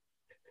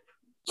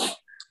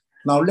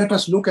 Now let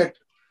us look at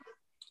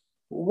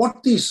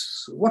what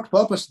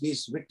purpose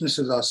these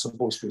witnesses are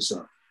supposed to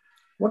serve.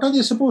 What are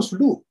they supposed to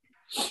do?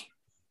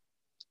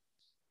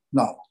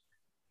 Now,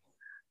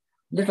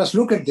 let us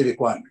look at the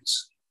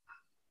requirements.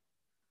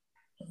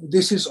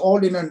 This is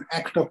all in an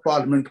Act of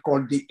Parliament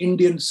called the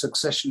Indian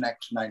Succession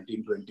Act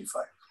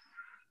 1925.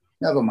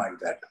 Never mind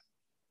that.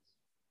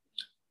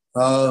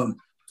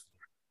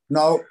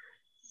 Now,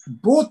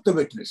 both the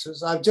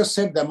witnesses, I've just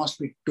said there must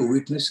be 2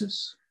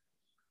 witnesses.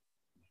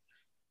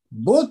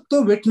 Both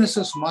the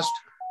witnesses must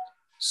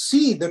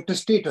see the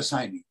testator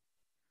signing.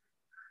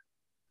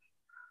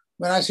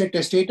 When I say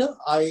testator,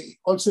 I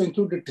also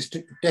include the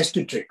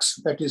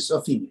testatrix, that is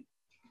a female.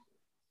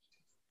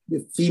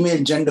 The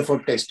female gender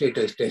for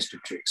testator is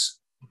testatrix.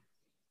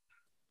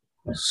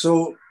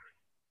 So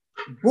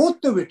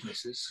both the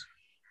witnesses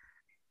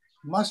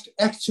must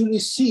actually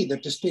see the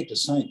testator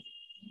sign.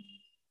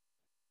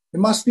 They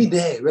must be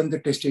there when the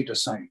testator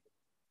signed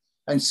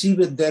and see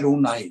with their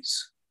own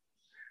eyes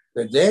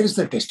that there is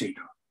the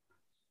testator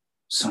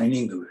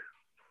signing the will.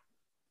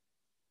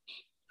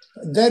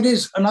 There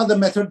is another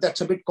method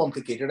that's a bit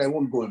complicated. I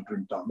won't go into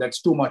it now.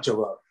 That's too much of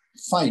a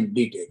fine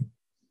detail.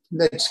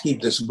 Let's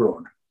keep this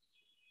broad.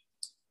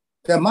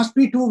 There must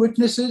be 2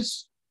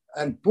 witnesses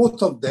and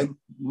both of them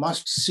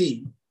must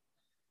see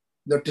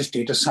the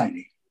testator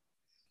signing.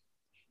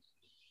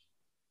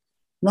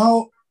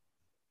 Now,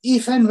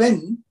 if and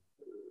when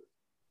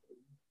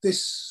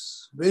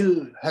this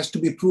will has to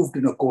be proved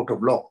in a court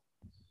of law,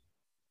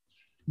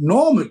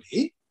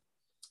 normally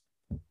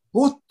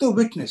both the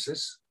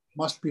witnesses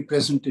must be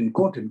present in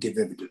court and give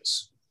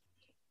evidence.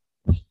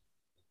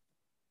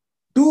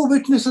 2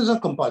 witnesses are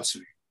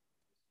compulsory.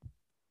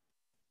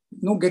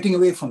 No getting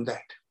away from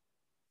that.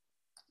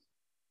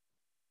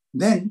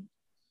 Then,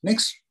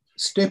 next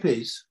step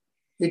is,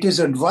 it is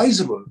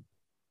advisable,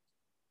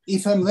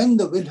 if and when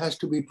the will has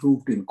to be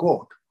proved in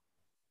court,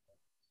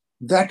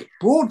 that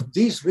both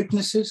these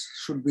witnesses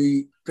should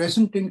be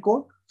present in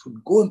court,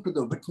 should go into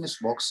the witness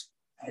box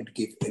and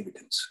give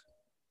evidence.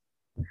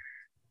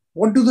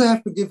 What do they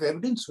have to give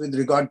evidence with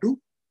regard to?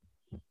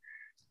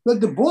 Well,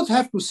 they both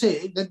have to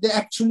say that they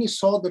actually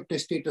saw the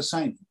testator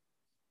sign.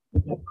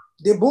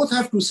 They both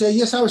have to say,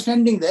 yes, I was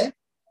standing there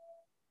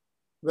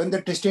when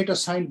the testator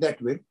signed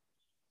that will.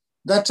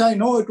 That's I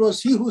know it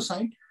was he who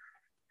signed.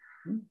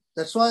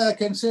 That's why I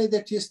can say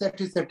that, yes, that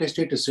is the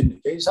testator's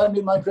signature. He signed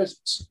in my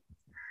presence.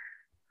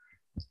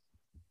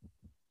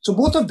 So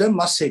both of them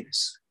must say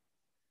this.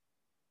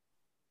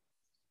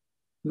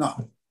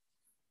 Now,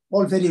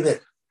 all very well.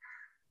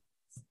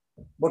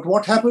 But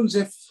what happens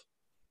if,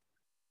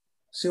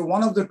 say,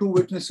 one of the two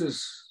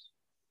witnesses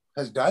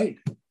has died?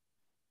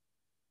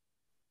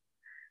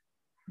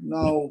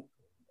 Now,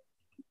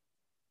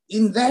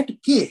 in that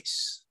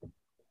case,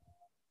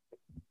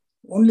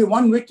 only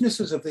one witness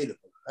is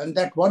available, and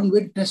that one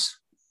witness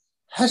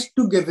has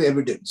to give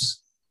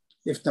evidence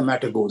if the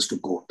matter goes to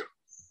court.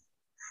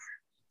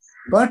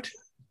 But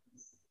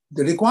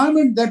the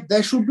requirement that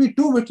there should be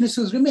two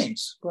witnesses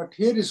remains, but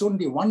here is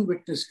only one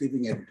witness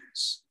giving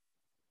evidence.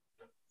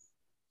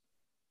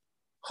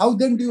 How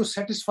then do you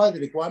satisfy the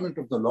requirement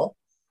of the law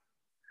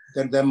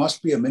that there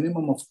must be a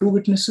minimum of two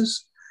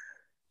witnesses?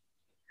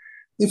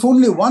 If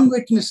only one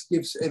witness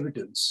gives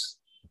evidence,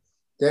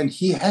 then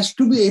he has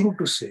to be able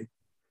to say,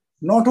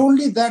 not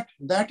only that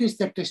that is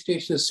the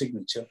testator's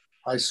signature,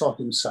 I saw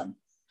him sign.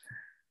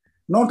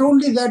 Not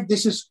only that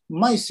this is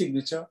my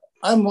signature,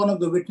 I'm one of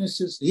the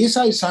witnesses, yes,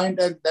 I signed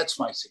and that's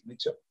my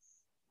signature.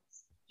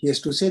 He has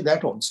to say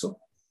that also.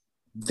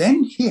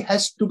 Then he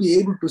has to be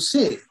able to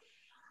say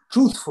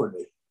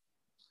truthfully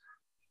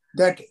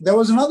that there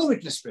was another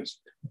witness present.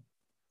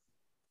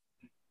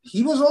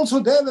 He was also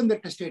there when the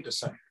testator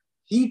signed.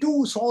 He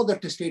too saw the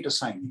testator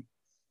signing.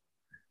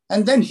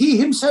 And then he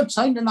himself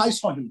signed and I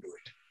saw him do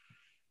it.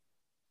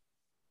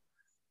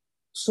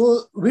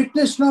 So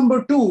witness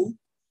number 2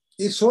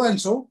 is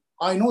so-and-so.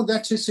 I know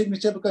that's his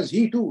signature because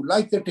he too,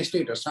 like the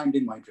testator, signed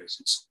in my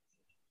presence.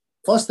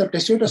 First the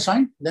testator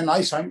signed, then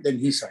I signed, then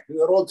he signed. We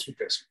are all three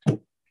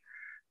present.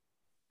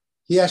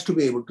 He has to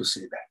be able to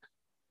say that.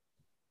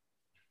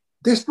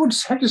 This would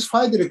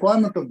satisfy the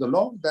requirement of the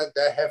law that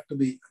there have to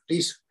be at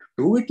least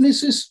two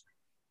witnesses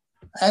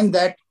and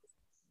that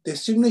the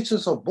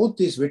signatures of both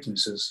these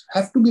witnesses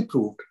have to be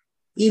proved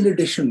in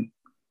addition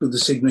to the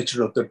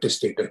signature of the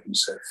testator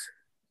himself.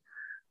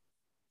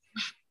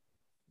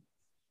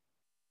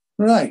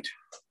 Right.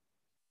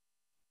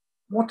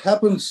 What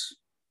happens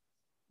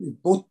if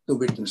both the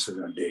witnesses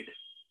are dead?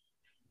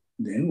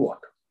 Then what?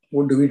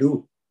 What do we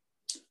do?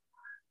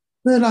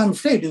 Well, I'm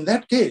afraid in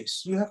that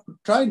case, you have to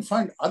try and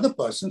find other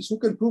persons who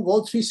can prove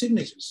all three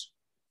signatures.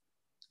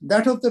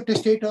 That of the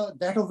testator,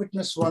 that of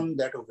witness 1,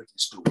 that of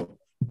witness 2.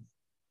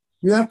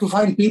 You have to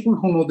find people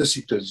who know the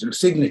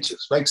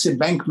signatures, like say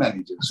bank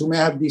managers who may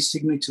have these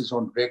signatures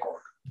on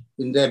record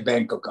in their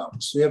bank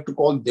accounts. You have to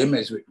call them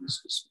as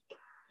witnesses.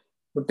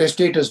 The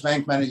testator's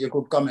bank manager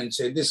could come and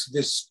say,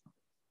 this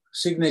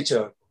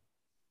signature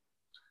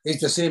is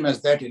the same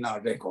as that in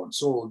our record.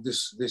 So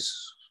this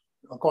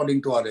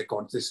according to our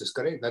records, this is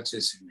correct. That's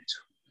his signature.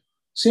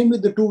 Same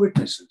with the two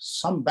witnesses.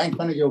 Some bank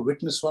manager of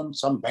witness 1,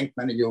 some bank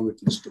manager of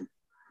witness 2.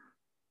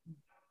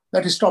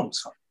 That is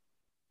troublesome.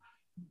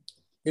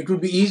 It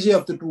would be easier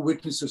if the two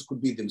witnesses could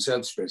be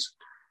themselves present.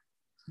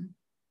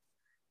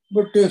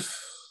 But if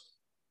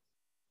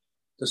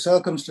the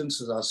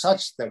circumstances are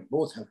such that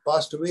both have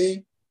passed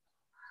away,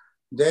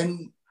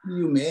 then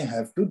you may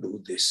have to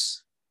do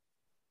this.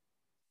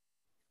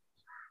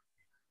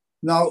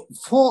 Now,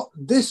 for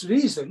this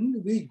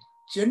reason, we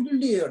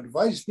generally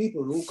advise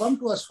people who come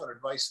to us for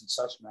advice in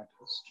such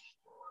matters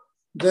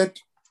that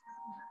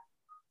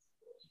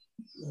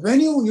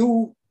when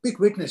you pick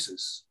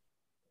witnesses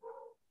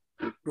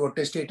to a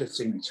testator's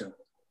signature,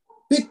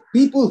 pick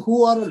people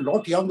who are a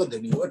lot younger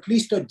than you, at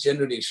least a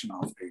generation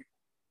after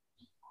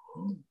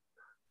you,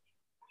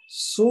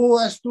 so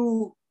as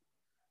to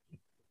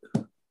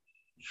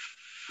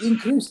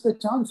increase the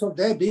chance of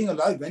their being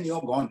alive when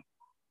you're gone.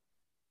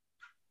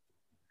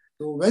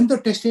 So when the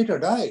testator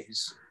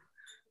dies,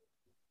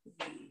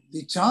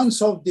 the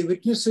chance of the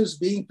witnesses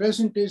being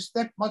present is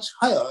that much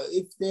higher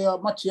if they are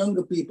much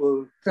younger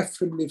people,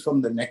 preferably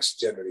from the next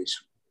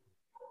generation.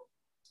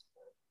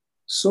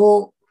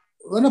 So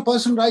when a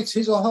person writes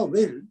his or her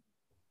will,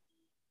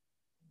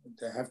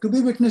 there have to be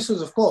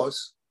witnesses, of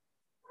course.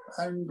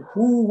 And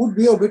who would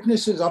be a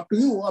witness is up to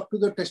you, up to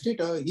the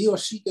testator. He or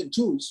she can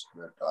choose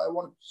that I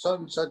want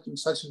such and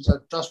such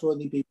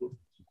trustworthy people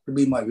to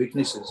be my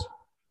witnesses.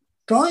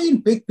 Try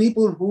and pick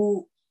people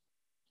who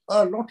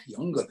are a lot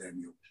younger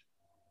than you,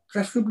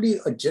 preferably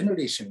a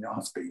generation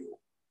after you.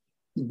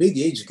 Big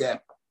age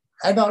gap.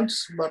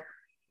 Adults, but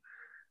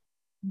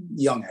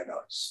young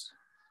adults.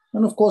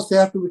 And of course, they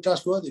have to be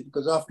trustworthy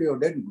because after you're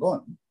dead and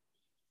gone,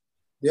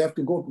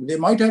 they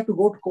might have to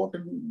go to court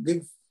and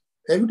give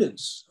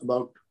evidence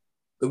about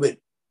the will.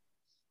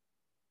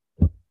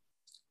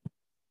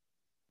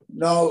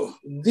 Now,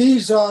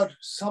 these are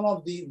some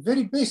of the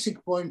very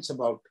basic points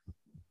about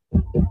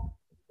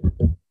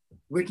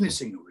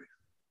witnessing a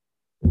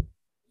will.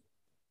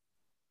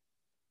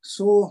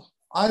 So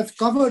I've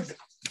covered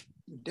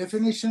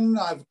definition,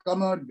 I've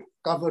covered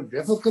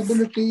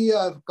revocability,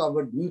 I've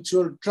covered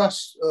mutual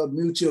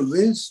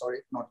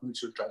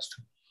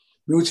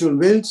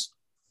wills,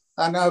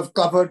 and I've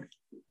covered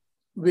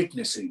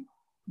witnessing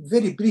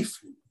very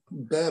briefly,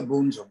 bare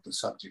bones of the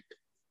subject.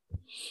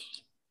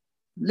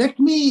 Let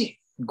me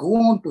go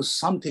on to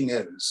something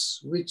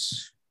else,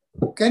 which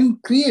can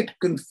create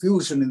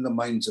confusion in the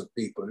minds of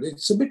people.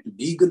 It's a bit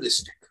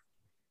legalistic.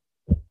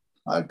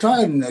 I'll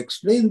try and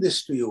explain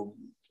this to you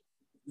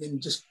in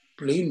just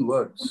plain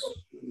words,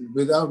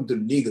 without the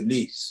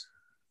legalese.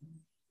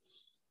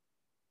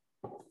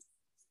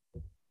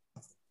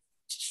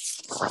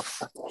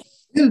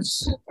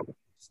 Wills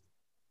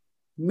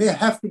may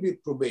have to be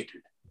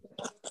probated.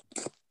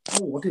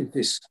 Oh, what is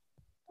this?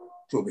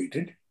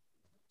 Probated?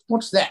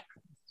 What's that?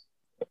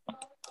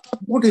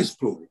 What is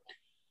probate?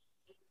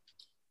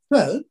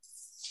 Well,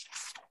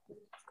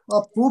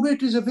 a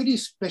probate is a very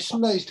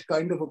specialized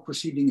kind of a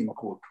proceeding in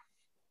court.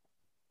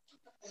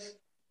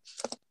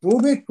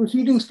 Probate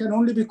proceedings can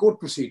only be court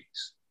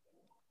proceedings.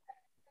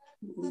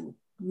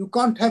 You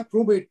can't have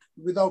probate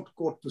without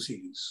court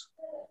proceedings.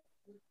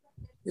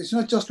 It's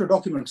not just a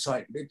document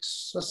signed,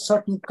 it's a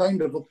certain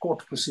kind of a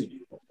court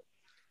proceeding.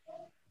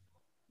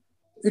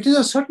 It is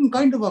a certain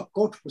kind of a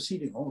court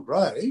proceeding, all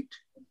right,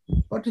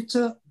 but it's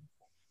a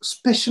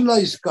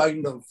specialized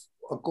kind of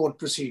a court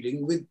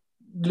proceeding with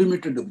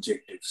limited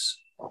objectives.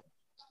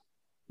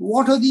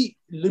 What are the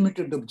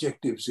limited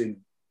objectives in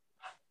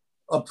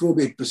a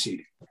probate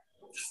proceeding?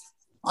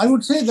 I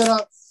would say there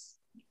are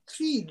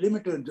three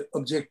limited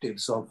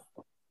objectives of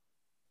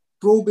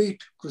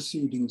probate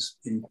proceedings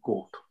in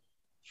court.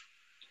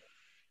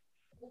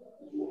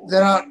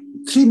 There are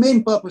three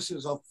main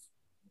purposes of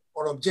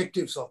or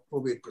objectives of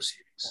probate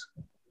proceedings.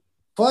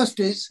 First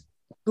is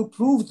to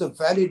prove the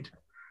valid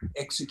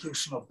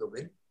execution of the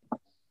will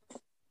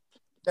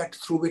that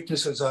through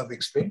witnesses I have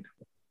explained.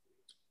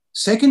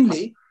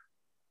 Secondly,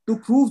 to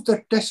prove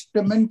the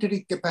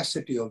testamentary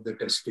capacity of the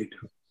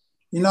testator.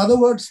 In other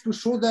words, to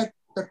show that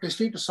the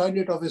testator signed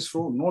it of his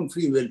own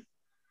free will.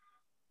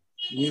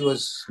 He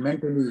was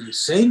mentally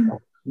sane,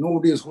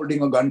 nobody is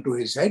holding a gun to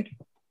his head.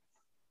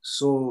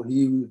 So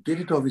he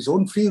did it of his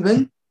own free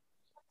will.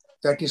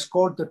 That is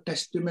called the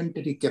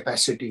testamentary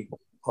capacity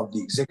of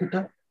the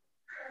executor.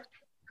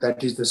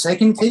 That is the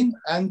second thing.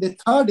 And the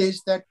third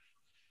is that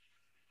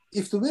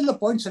if the will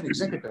appoints an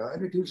executor,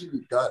 and it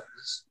usually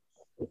does,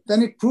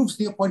 then it proves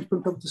the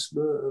appointment of this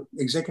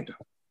executor.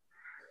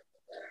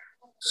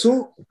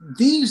 So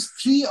these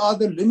three are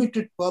the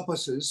limited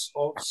purposes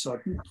of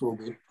certain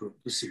probate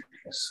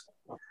proceedings.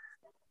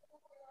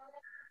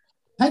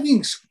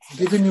 Having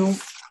given you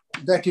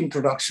that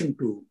introduction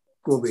to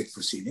probate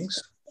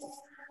proceedings,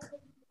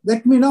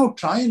 let me now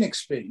try and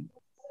explain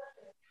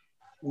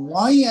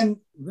why and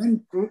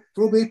when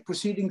probate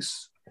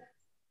proceedings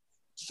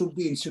should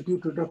be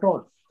instituted at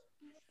all.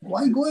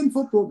 Why go in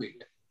for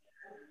probate?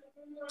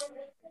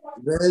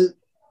 Well,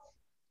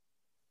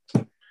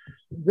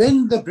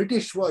 when the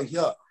British were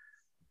here,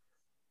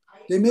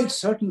 they made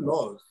certain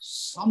laws,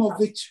 some of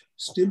which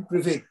still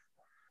prevail.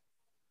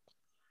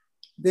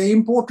 They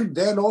imported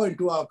their law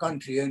into our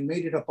country and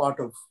made it a part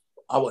of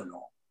our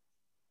law.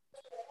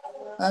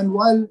 And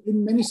while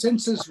in many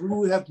senses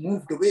we have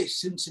moved away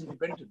since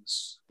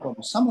independence from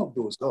some of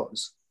those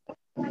laws,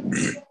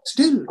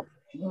 still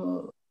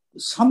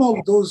some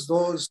of those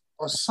laws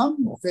or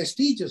some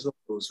vestiges of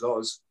those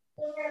laws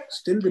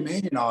still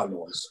remain in our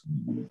laws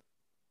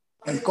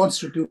and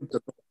constitute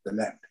the law of the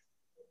land.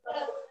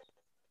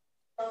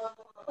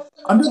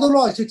 Under the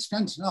law as it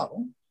stands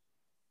now,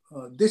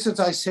 this, as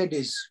I said,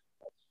 is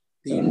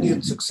the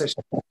Indian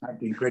succession of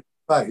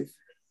 1925.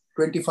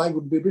 25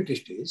 would be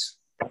British days.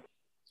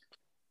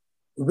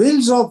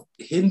 Wills of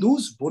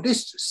Hindus,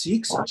 Buddhists,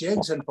 Sikhs,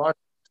 Jains, and Parthas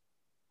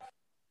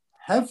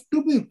have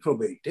to be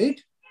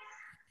probated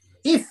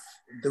if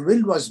the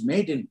will was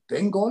made in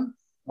Bengal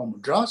or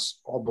Madras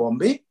or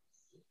Bombay,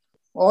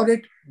 or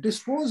it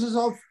disposes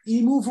of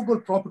immovable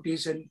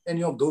properties in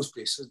any of those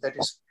places, that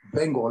is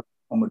Bengal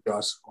or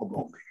Madras or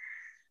Bombay.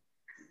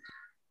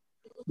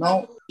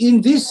 Now,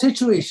 in these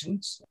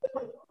situations,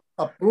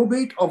 a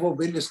probate of a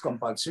will is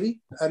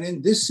compulsory, and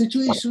in these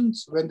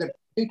situations, when the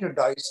testator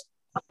dies,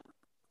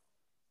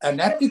 an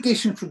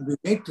application should be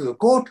made to the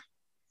court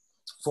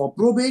for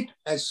probate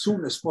as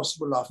soon as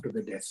possible after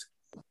the death.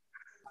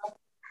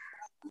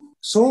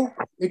 So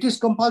it is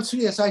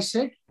compulsory, as I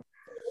said,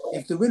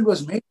 if the will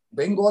was made in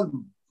Bengal,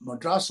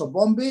 Madras, or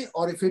Bombay,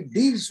 or if it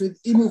deals with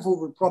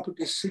immovable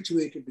properties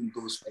situated in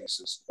those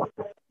places,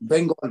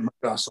 Bengal,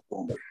 Madras,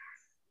 or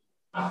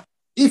Bombay.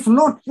 If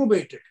not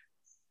probated,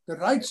 the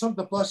rights of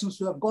the persons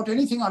who have got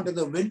anything under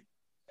the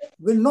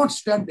will not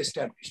stand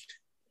established.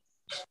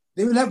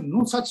 They will have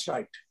no such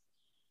right.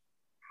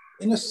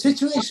 In a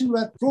situation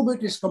where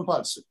probate is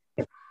compulsory,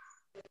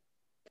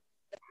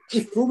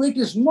 if probate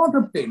is not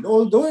obtained,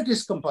 although it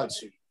is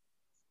compulsory,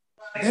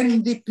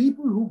 then the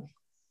people who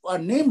are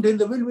named in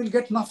the will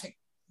get nothing.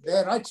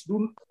 Their rights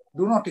do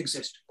not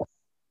exist.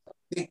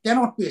 They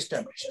cannot be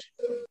established.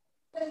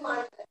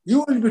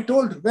 You will be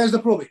told, where's the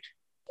probate?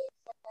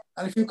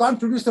 And if you can't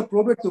produce the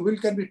probate, the will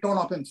can be torn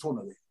up and thrown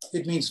away.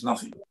 It means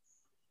nothing.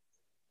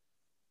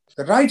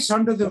 The rights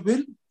under the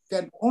will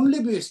can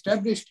only be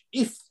established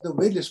if the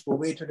will is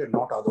probated and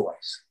not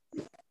otherwise.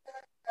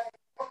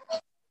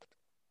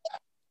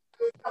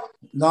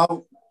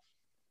 Now,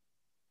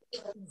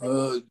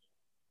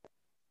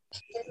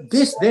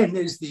 This then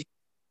is the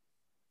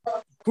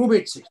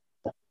probate system.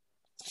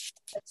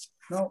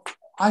 Now,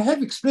 I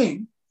have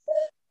explained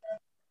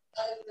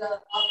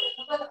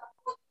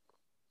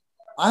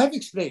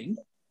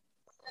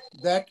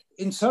that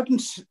in certain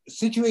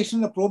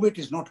situations, a probate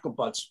is not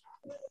compulsory,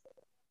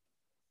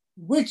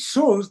 which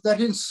shows that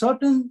in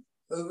certain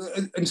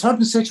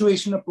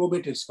situations, a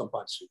probate is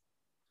compulsory.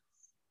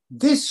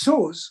 This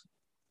shows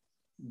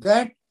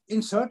that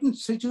in certain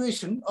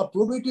situations, a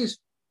probate is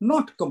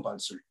not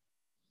compulsory.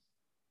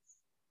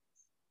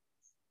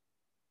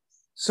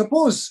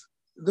 Suppose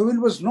the will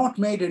was not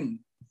made in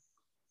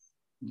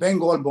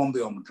Bengal,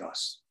 Bombay, or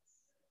Madras.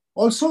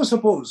 Also,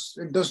 suppose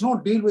it does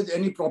not deal with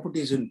any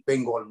properties in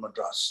Bengal,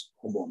 Madras,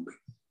 or Bombay.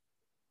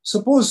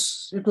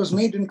 Suppose it was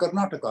made in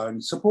Karnataka,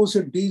 and suppose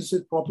it deals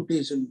with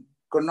properties in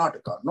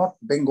Karnataka, not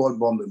Bengal,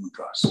 Bombay,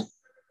 Madras.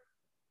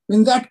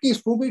 In that case,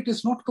 probate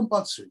is not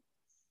compulsory.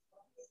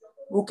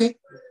 Okay,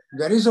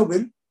 there is a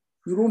will.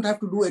 You don't have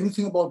to do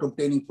anything about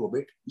obtaining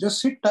probate.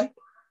 Just sit tight.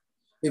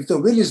 If the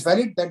will is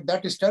valid,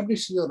 that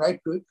establishes your right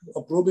to it.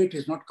 A probate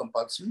is not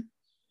compulsory.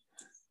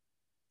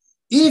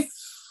 If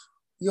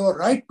your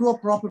right to a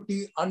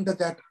property under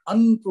that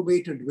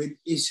unprobated will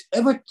is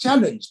ever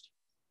challenged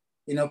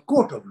in a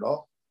court of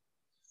law,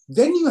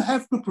 then you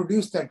have to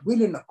produce that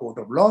will in a court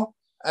of law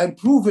and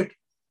prove it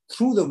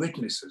through the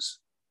witnesses.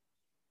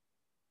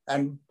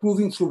 And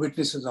proving through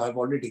witnesses, I've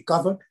already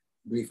covered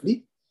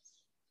briefly.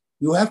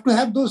 You have to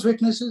have those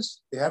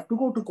witnesses. They have to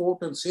go to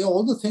court and say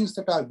all the things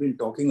that I've been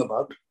talking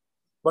about,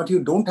 but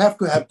you don't have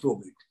to have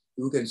probate.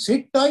 You can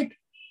sit tight,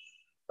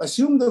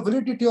 assume the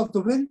validity of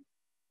the will,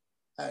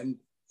 and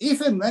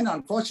if and when,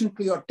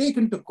 unfortunately, you're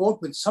taken to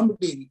court with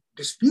somebody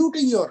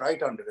disputing your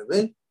right under the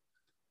will,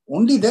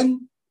 only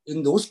then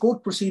in those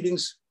court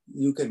proceedings,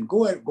 you can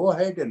go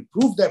ahead and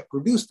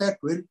produce that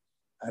will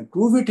and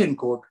prove it in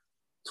court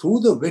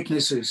through the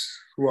witnesses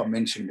who are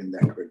mentioned in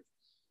that will.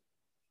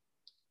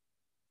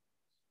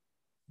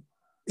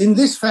 In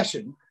this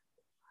fashion,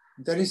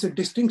 there is a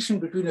distinction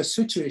between a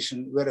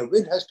situation where a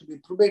will has to be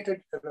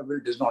probated and a will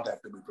does not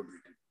have to be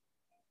probated.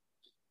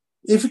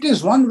 If it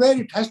is one where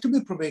it has to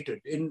be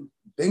probated in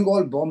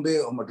Bengal, Bombay,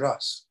 or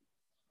Madras,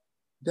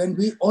 then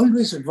we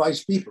always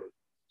advise people,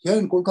 here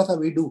in Kolkata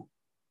we do,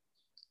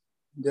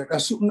 that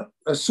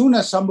as soon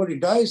as somebody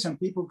dies and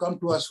people come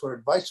to us for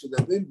advice with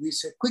their will, we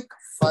say, quick,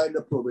 file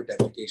a probate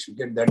application,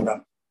 get that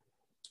done.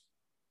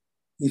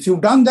 If you've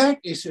done that,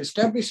 it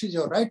establishes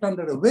your right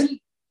under a will,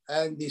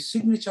 and the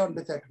signature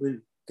under that will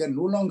can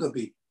no longer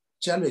be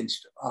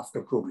challenged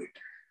after probate.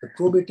 The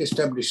probate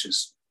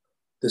establishes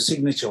the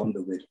signature on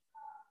the will.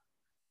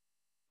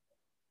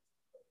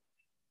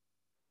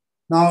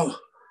 Now,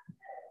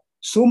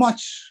 so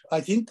much,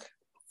 I think,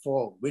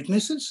 for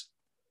witnesses.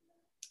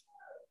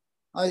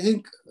 I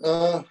think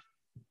I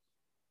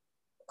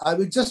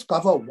will just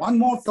cover one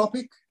more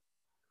topic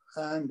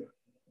and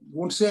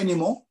won't say any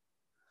more.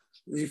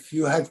 If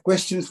you have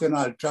questions, then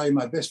I'll try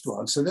my best to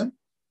answer them.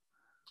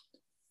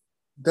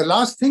 The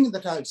last thing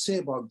that I'll say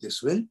about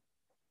this will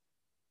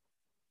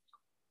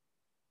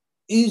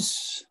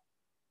is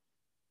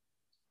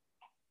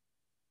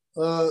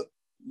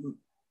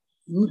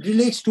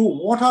relates to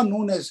what are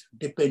known as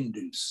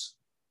dependents.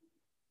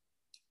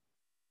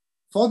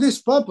 For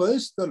this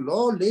purpose, the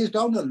law lays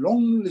down a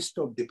long list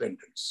of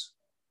dependents.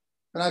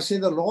 When I say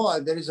the law,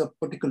 there is a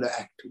particular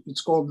act.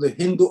 It's called the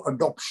Hindu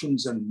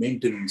Adoptions and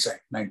Maintenance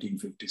Act,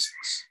 1956.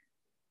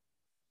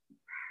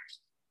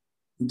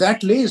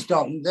 That lays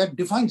down, that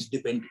defines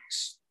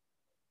dependents.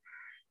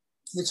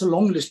 It's a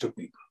long list of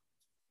people.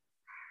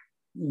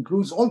 It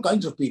includes all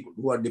kinds of people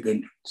who are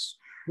dependents,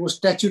 who are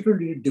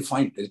statutorily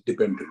defined as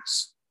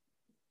dependents.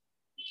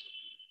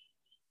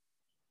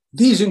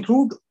 These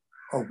include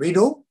a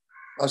widow,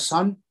 a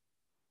son,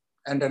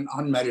 and an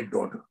unmarried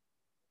daughter.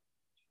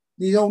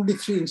 These are only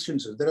 3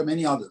 instances. There are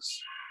many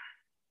others.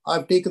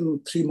 I've taken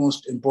the 3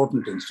 most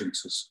important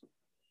instances.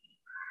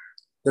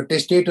 The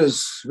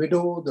testator's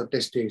widow, the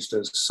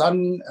testator's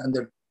son, and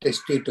the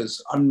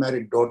testator's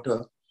unmarried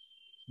daughter,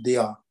 they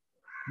are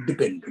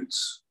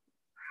dependents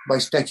by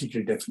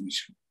statutory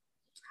definition.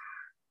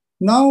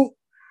 Now,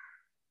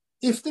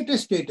 if the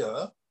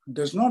testator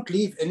does not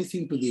leave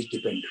anything to these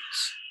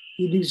dependents,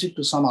 he leaves it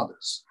to some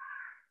others.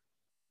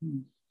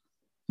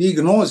 He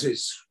ignores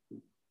his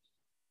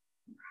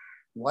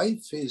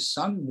wife, his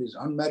son, his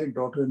unmarried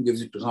daughter, and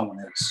gives it to someone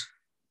else.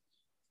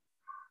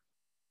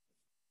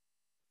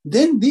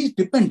 Then these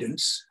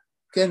dependents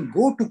can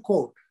go to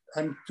court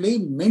and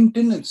claim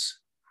maintenance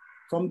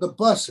from the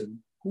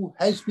person who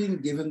has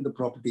been given the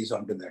properties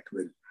under that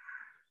will.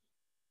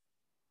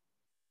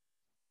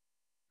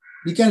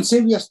 We can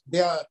say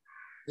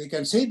they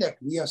can say that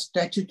we are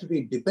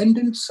statutory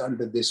dependents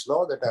under this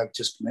law that I've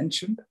just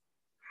mentioned.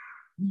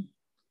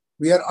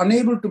 We are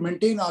unable to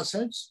maintain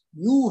ourselves.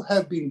 You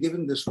have been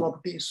given this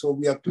property, so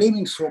we are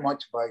claiming so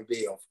much by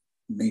way of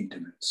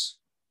maintenance.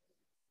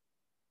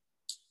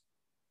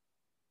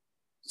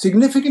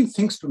 Significant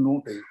things to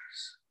note is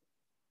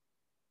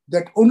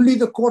that only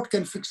the court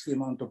can fix the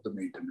amount of the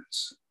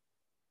maintenance.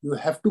 You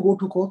have to go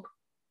to court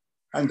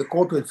and the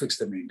court will fix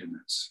the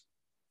maintenance.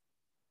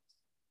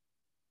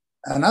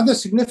 Another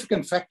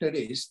significant factor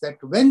is that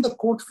when the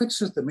court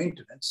fixes the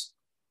maintenance,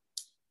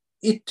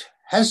 it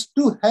has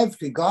to have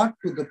regard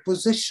to the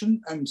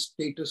position and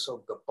status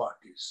of the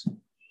parties.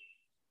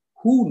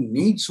 Who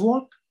needs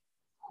what?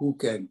 Who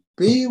can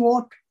pay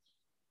what?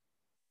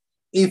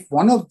 If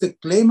one of the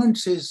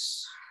claimants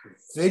is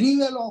very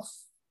well off,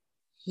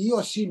 he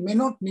or she may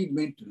not need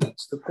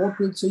maintenance. The court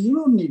will say, you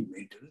don't need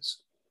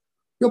maintenance.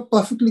 You're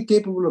perfectly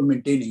capable of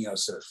maintaining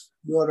yourself.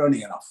 You are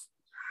earning enough.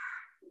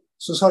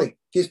 So sorry,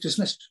 case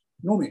dismissed.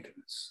 No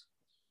maintenance.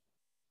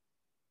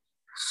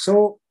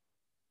 So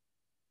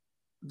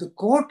the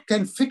court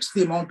can fix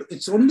the amount.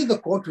 It's only the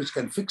court which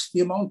can fix the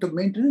amount of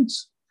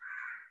maintenance.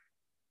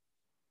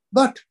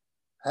 But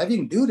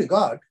having due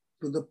regard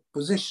to the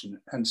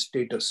position and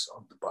status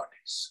of the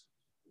parties.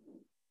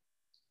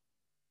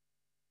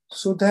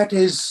 So that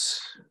is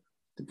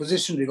the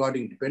position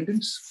regarding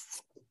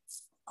dependents.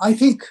 I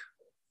think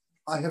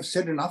I have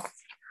said enough.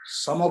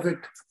 Some of it,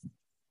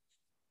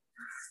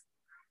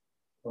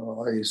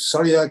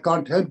 sorry, I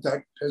can't help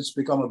that. Has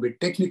become a bit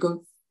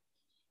technical.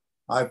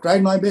 I've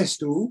tried my best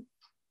to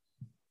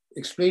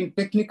explain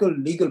technical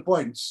legal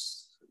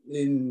points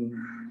in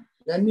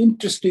an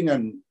interesting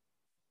and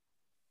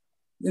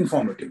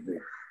informative way.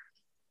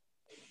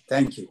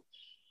 Thank you.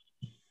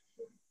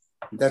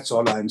 That's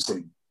all I'm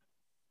saying.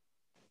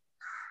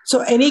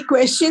 So any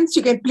questions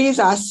you can please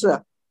ask,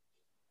 sir.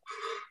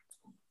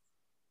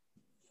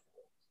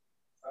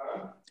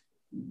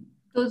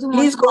 Those who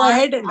Please want go to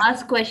ahead and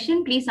ask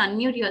question, please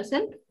unmute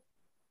yourself.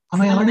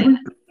 Am I audible?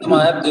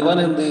 I have given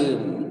in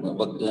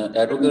the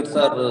advocates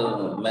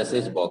are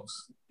message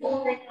box.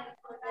 Hello,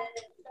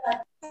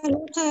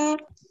 sir.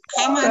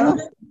 Am I?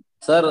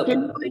 Sir,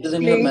 Can you it is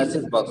in your explain?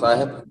 message box. I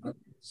have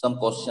some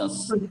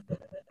questions.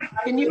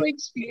 Can you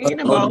explain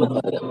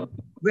about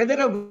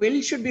whether a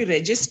will should be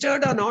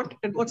registered or not,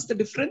 and what's the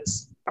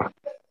difference?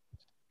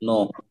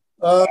 No.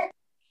 A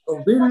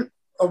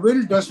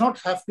will does not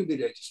have to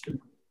be registered.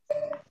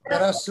 There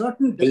are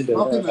certain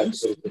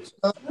documents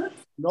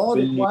law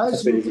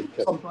requires you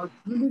to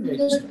compulsorily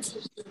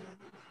register.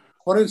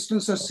 For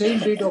instance, a sale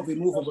deed of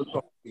immovable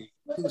property.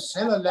 If you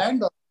sell a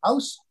land or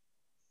house,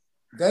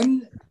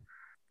 then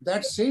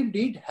that sale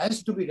deed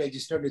has to be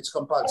registered. It's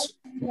compulsory.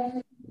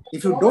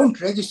 If you don't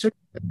register,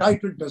 the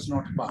title does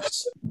not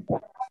pass.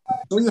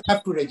 So you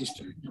have to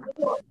register it.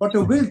 But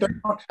a will does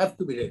not have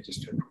to be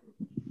registered.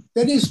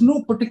 There is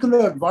no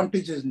particular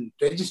advantage in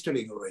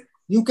registering a will.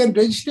 You can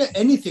register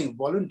anything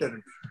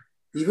voluntarily,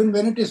 even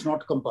when it is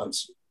not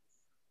compulsory.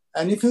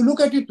 And if you look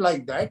at it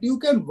like that, you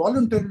can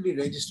voluntarily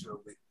register a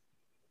will.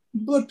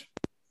 But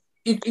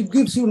it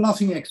gives you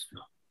nothing extra.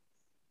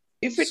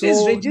 If it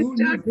is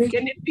registered,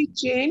 can it be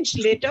changed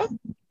later?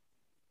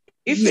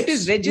 If it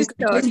is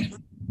registered,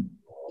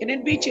 can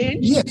it be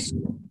changed? Yes.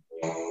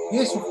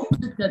 Yes, of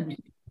course it can be.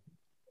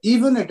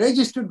 Even a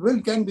registered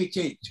will can be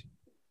changed.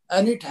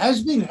 And it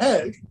has been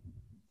held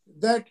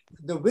that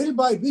the will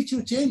by which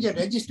you change a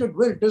registered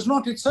will does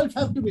not itself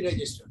have to be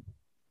registered.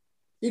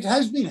 It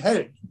has been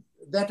held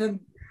that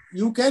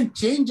you can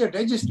change a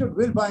registered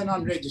will by an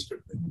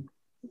unregistered will.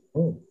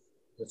 Oh.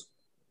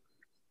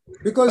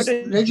 Because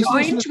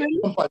registration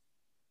joint will,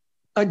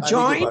 a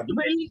joint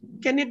will,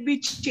 can it be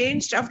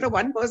changed after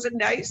one person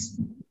dies?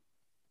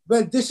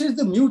 Well, this is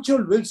the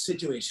mutual will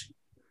situation.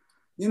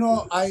 You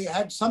know, I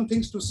had some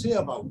things to say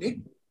about it.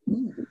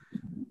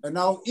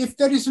 Now, if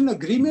there is an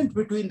agreement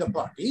between the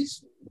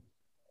parties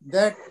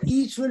that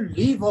each will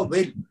leave a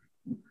will,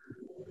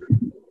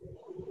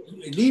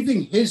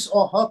 leaving his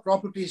or her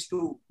properties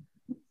to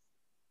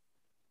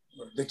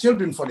the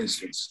children, for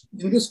instance.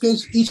 In this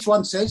case, each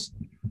one says,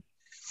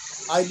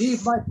 I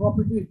leave my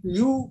property to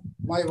you,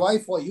 my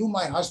wife, or you,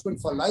 my husband,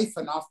 for life,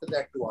 and after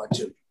that to our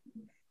children.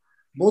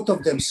 Both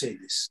of them say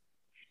this.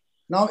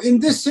 Now, in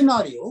this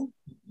scenario,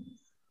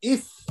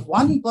 if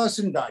one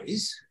person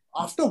dies,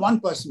 after one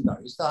person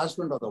dies, the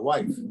husband or the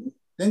wife,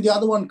 then the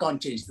other one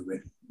can't change the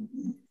will.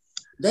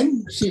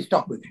 Then she's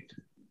stuck with it.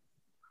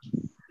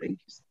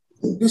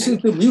 This is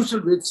the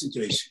mutual will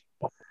situation.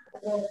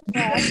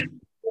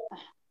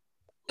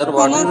 Sir,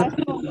 what is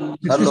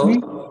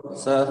hello,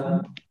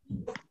 sir.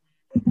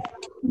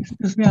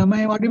 Excuse me, am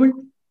I audible?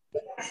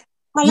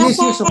 Yes,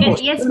 yes, of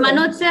course. Yes,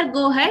 Manoj sir,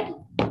 go ahead.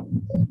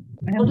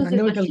 I am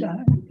Dandavat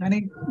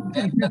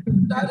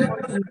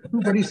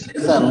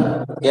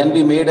Son can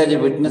be made as a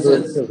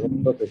witnesses.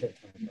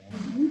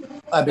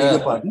 I beg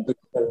your pardon.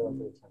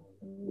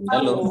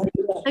 Hello.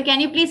 So can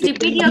you please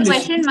repeat your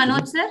question,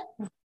 Manoj sir?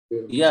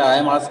 Yeah, I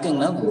am asking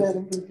now.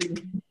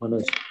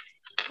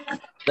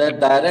 The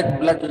direct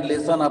blood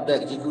relation of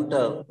the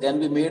executor can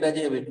be made as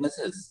a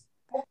witnesses.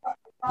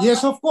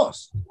 Yes, of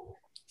course.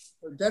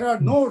 There are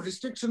no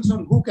restrictions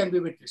on who can be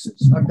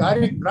witnesses. A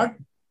direct blood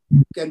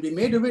can be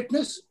made a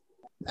witness,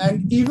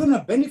 and even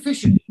a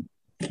beneficiary.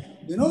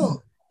 You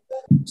know,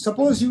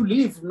 suppose you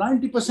leave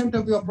 90%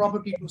 of your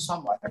property to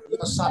someone,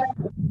 your son.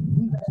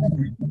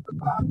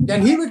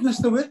 Can he witness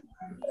the will?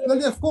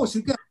 Well, of course,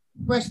 you can.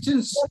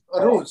 Questions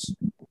arose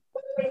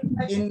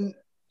in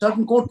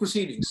certain court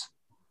proceedings.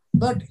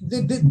 but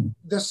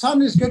the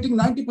son is getting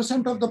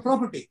 90% of the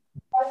property.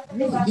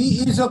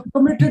 He is a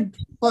committed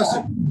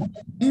person.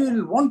 He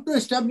will want to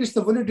establish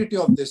the validity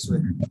of this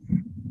will.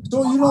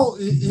 So,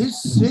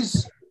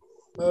 his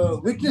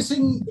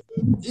witnessing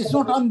is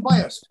not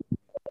unbiased.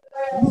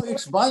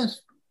 It's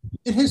biased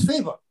in his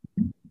favor.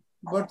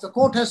 But the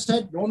court has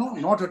said, no,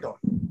 not at all.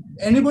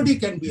 Anybody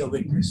can be a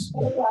witness.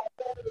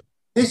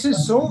 This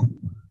is so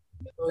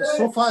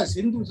far as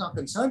Hindus are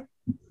concerned.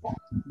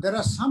 There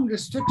are some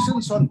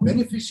restrictions on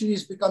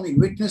beneficiaries becoming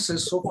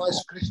witnesses so far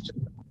as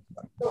Christians.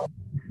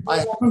 I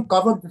haven't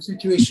covered the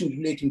situation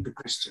relating to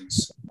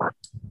Christians. That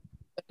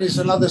is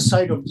another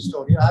side of the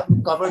story. I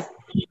haven't covered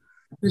the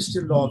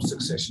Christian law of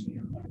succession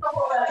here.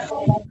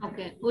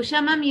 Okay.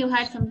 Usha ma'am, you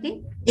had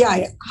something?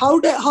 Yeah. How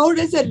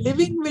does a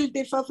living will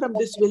differ from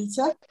this will,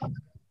 sir?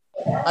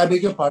 I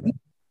beg your pardon?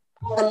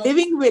 A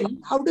living will,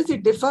 how does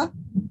it differ?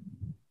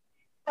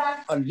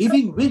 A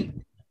living will?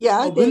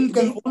 Yeah, there's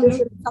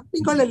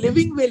something called a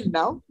living will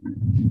now.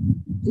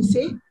 You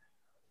say?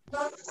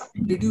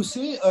 Did you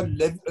say a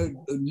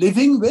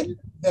living will?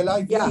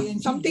 Yeah,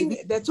 something,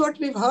 that's what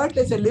we've heard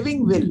as a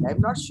living will. I'm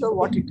not sure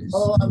what it is.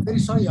 Oh, I'm very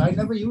sorry. I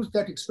never used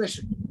that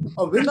expression.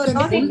 A will no,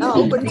 not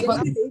now, but we've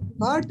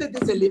heard that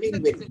there's a living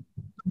will.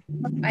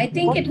 I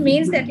think it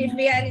means that if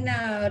we are in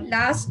a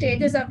last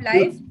stages of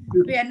life,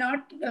 we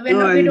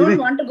don't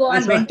want to go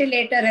on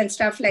ventilator and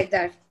stuff like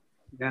that.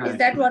 Yeah. Is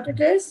that what it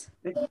is?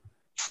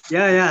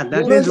 Yeah,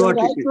 that is what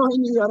it is.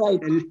 You're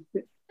right.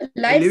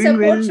 Life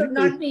support should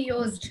not be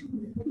used.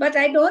 But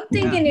I don't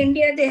think in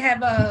India they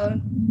have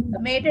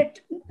made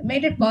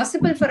it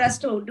possible for us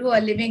to do a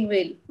living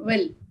will.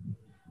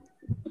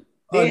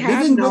 A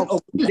living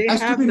will has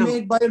to be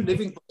made by a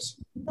living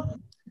person.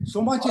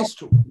 So much is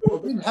true. A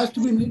will has to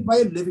be made by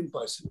a living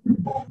person.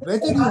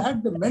 Whether you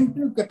have the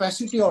mental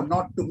capacity or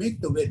not to make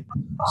the will.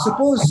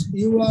 Suppose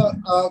you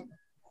are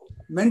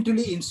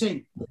mentally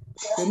insane,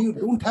 then you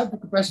don't have the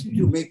capacity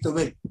to make the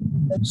will.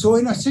 So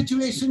in a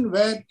situation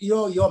where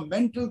your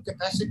mental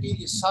capacity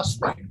is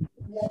suspect,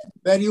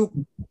 where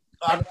you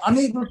are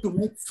unable to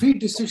make free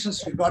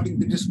decisions regarding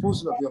the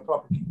disposal of your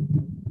property,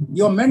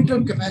 your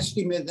mental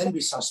capacity may then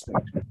be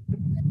suspect.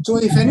 So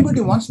if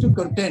anybody wants to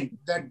contend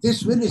that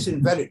this will is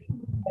invalid,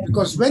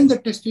 because when the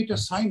testator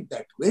signed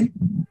that will,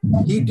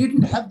 he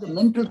didn't have the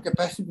mental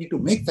capacity to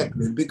make that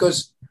will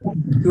because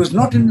he was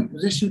not in a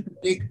position to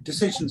take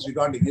decisions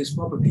regarding his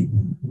property,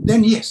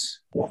 then yes,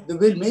 the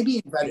will may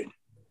be invalid.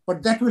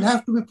 But that will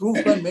have to be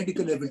proved by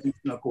medical evidence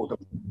in a court.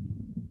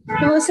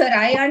 No, sir.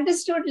 I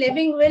understood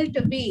living will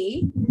to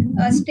be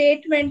a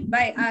statement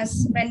by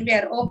us when we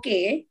are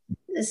okay,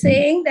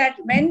 saying that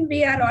when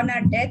we are on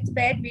our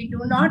deathbed, we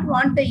do not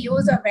want the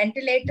use of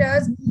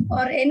ventilators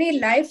or any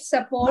life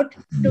support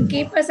to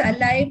keep us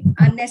alive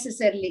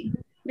unnecessarily.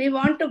 We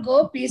want to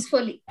go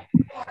peacefully.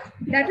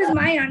 That is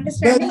my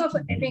understanding of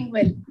a living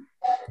will.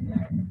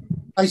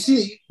 I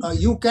see.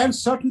 You can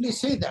certainly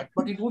say that,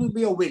 but it wouldn't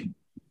be a will.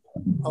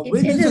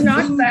 It is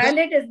not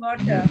valid, is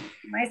what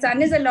my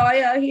son is a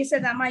lawyer. He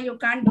said, Amma, you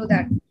can't do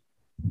that.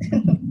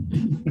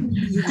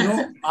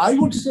 I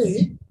would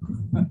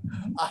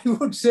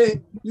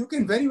say you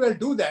can very well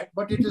do that,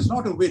 but it is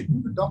not a will.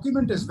 The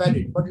document is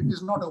valid, but it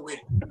is not a will.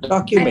 And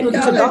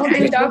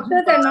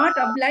doctors are not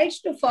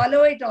obliged to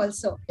follow it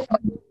also.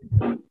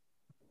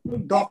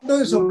 Doctor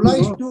is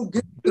obliged to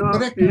give the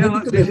correct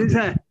medical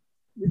evidence.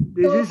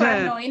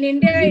 No, in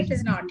India it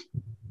is not.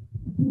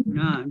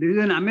 No, this is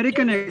an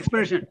American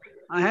expression.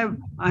 I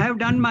have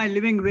done my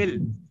living will.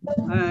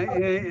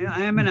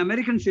 I am an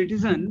American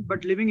citizen,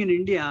 but living in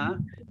India.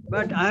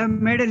 But I have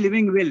made a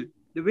living will.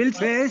 The will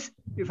says,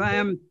 if I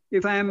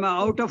am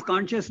out of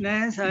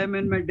consciousness, I am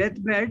in my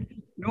deathbed.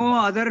 No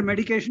other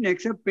medication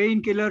except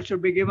painkiller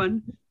should be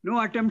given. No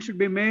attempt should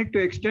be made to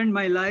extend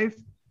my life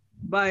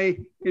by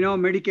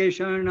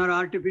medication or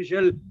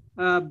artificial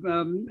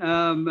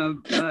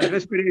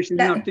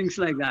respiration or things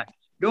like that.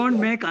 Don't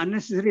make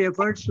unnecessary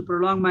efforts to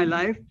prolong my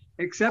life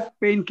except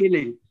pain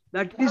killing.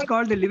 That is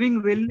called the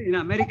living will in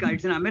America.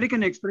 It's an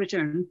American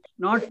expression,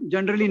 not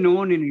generally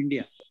known in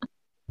India.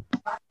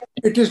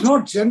 It is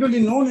not generally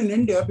known in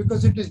India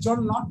because it is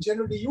not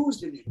generally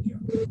used in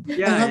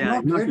India. I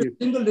have not read a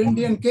single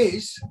Indian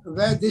case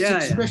where this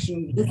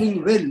expression,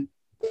 living will,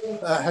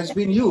 has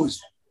been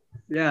used.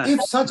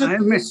 If such a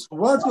case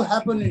were to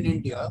happen in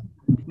India,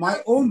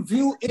 my own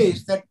view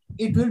is that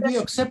it will be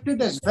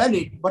accepted as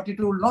valid, but it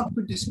will not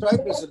be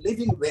described as a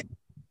living will.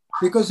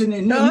 Because in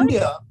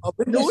India, a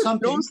will is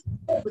something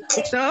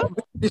which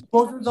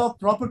disposes of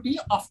property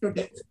after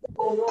death.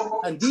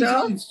 And these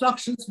are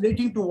instructions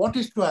relating to what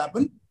is to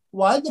happen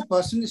while the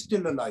person is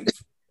still alive.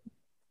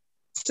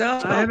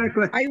 Sir, I have a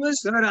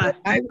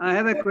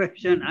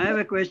question. I have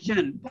a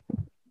question.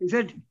 He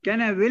said,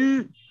 can a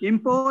will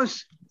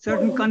impose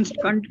certain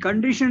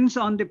conditions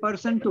on the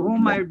person to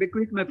whom I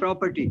bequeath my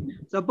property?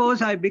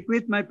 Suppose I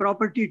bequeath my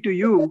property to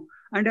you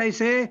and I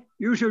say,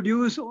 you should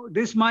use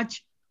this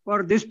much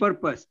for this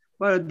purpose,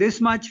 for this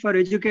much for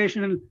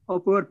education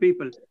of poor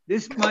people,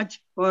 this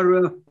much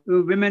for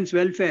women's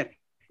welfare.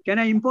 Can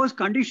I impose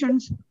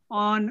conditions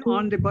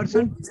on the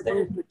person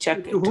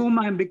to whom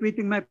I am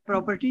bequeathing my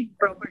property?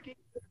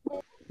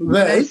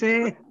 Well, I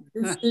say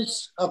this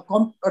is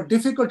a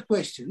difficult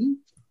question,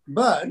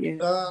 but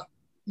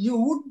you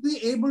would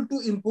be able to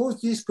impose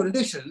these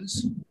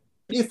conditions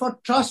if a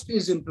trust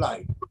is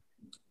implied.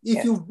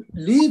 If you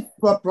leave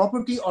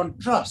property on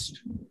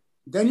trust,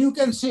 then you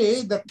can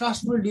say the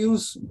trust will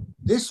use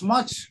this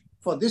much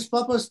for this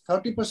purpose,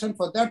 30%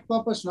 for that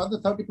purpose, another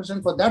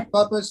 30% for that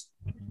purpose,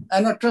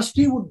 and a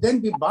trustee would then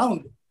be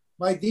bound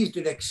by these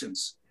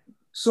directions.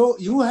 So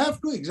you have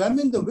to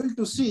examine the will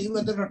to see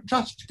whether a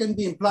trust can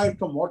be implied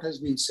from what has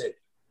been said.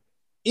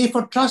 If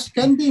a trust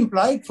can be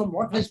implied from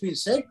what has been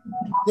said,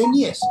 then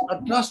yes, a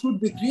trust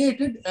would be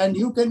created and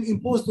you can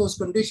impose those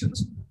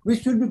conditions,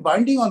 which will be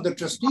binding on the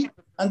trustee,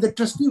 and the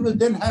trustee will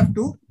then have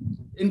to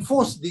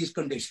enforce these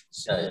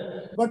conditions.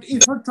 But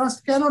if a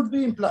trust cannot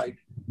be implied,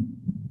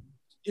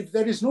 if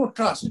there is no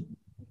trust,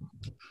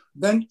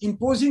 then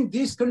imposing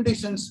these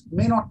conditions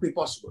may not be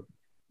possible.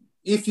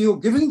 If you're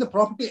giving the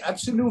property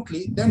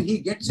absolutely, then he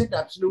gets it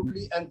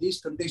absolutely, and these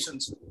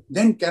conditions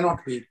then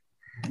cannot be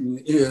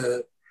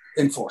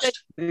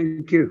enforced.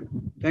 Thank you.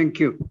 Thank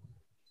you.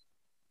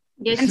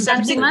 Yes,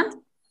 Santima?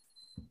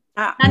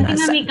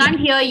 Santima, we can't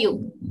hear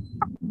you.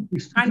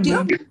 Can't you?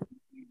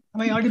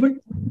 Am I audible?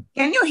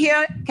 Can you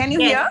hear? Can you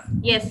hear?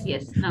 Yes,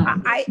 yes. No.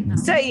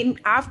 So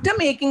after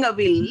making a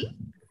will,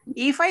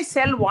 if I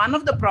sell one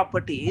of the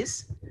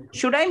properties,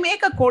 should I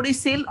make a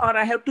codicil or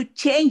I have to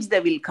change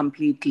the will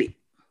completely?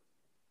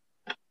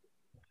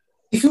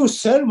 If you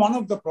sell one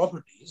of the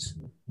properties,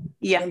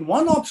 then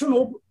one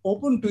option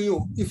open to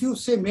you, if you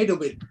say made a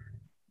will,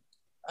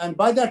 and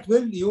by that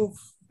will you've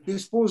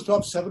disposed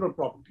of several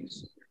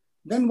properties,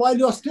 then while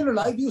you're still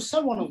alive, you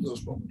sell one of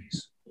those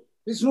properties.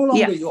 It's no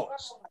longer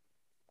yours.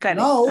 Correct.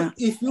 Now,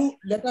 if you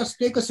let us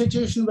take a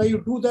situation where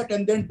you do that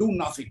and then do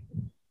nothing.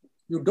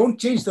 You don't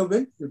change the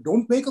will, you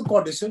don't make a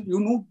codicil, you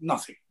do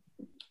nothing.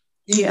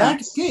 In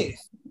that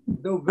case,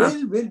 the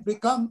will will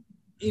become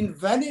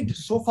invalid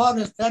so far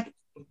as that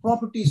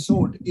property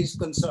sold is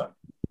concerned,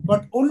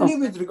 but only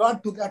with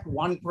regard to that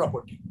one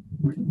property.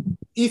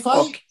 If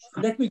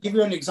let me give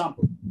you an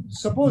example.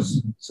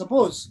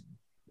 Suppose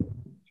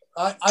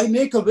I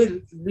make a will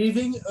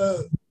leaving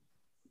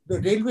the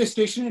railway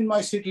station in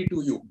my city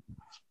to you.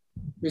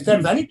 Is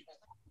that valid?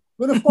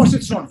 Well, of course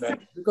it's not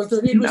valid, because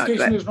the railway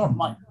station is not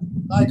mine.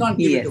 I can't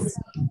give it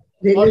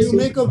away. Or you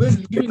make a will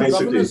leaving the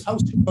governor's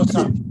house to your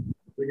son.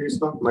 It's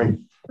not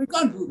mine. We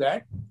can't do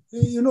that,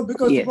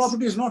 because the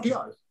property is not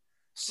yours.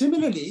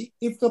 Similarly,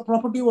 if the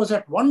property was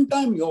at one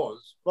time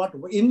yours, but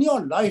in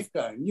your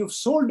lifetime you've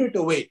sold it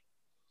away,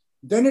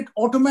 then it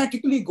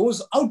automatically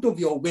goes out of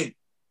your will.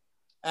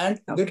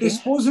 And the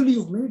disposal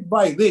you've made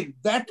by will,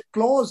 that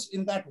clause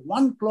in that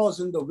one clause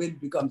in the will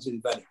becomes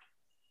invalid.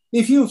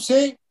 If you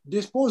say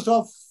disposed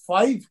of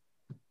 5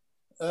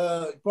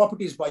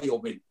 properties by your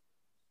will,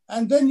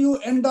 and then you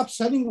end up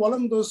selling one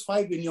of those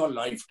 5 in your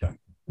lifetime,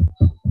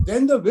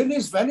 then the will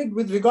is valid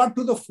with regard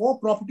to the 4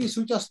 properties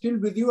which are still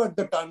with you at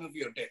the time of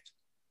your death.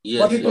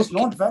 Yes, but it is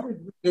not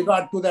valid with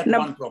regard to that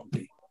one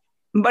property.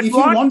 But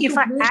what if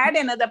I add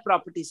another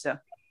property, sir?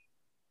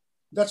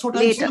 That's what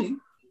I'm saying.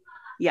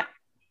 Yeah.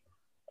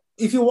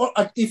 If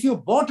you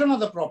bought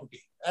another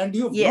property and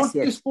you've not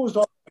disposed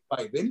of it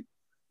by will,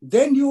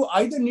 then you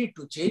either need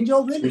to change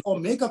your will or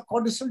make a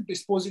codicil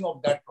disposing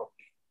of that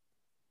property.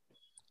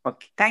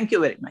 Okay. Thank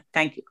you very much.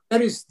 Thank you.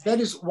 There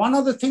is one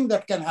other thing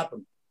that can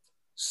happen.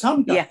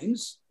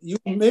 Sometimes you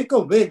make a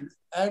will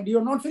and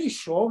you're not very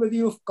sure whether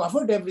you've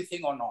covered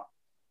everything or not.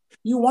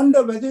 You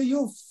wonder whether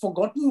you've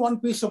forgotten one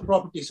piece of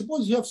property.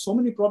 Suppose you have so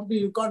many property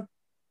you can't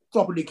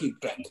properly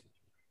keep track.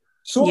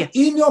 So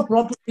in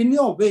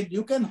your will,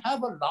 you can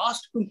have a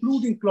last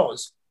concluding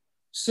clause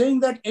saying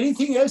that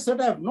anything else that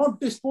I have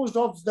not disposed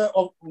of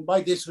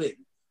by this will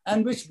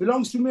and which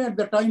belongs to me at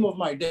the time of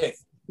my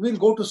death will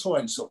go to so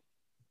and so.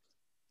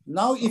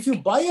 Now, if you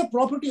buy a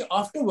property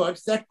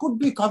afterwards, that could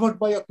be covered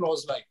by a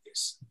clause like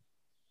this.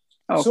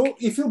 So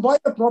if you buy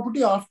a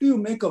property after you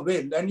make a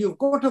will and you've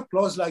got a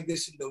clause like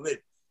this in the will,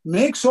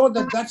 make sure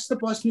that that's the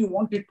person you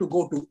want to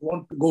go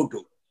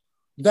to.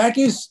 That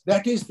is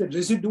the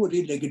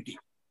residuary legatee.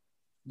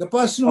 The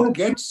person who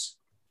gets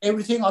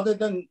everything other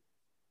than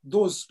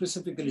those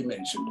specifically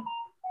mentioned.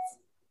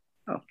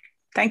 Okay.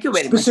 Thank you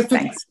very much.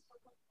 Thanks.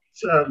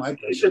 My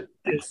pleasure.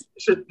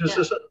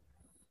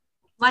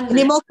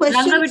 Any more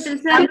questions?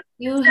 Rangavittal sir,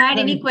 you had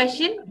any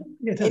question?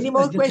 Yes, any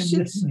more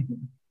questions?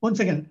 One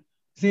second.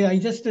 See, I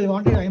just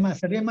wanted, I'm a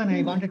Sademan,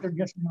 I wanted to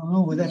just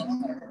know whether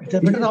it's a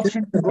better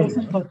option to go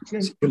for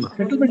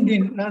settlement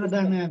deed rather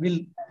than a will.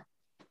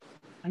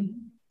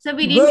 So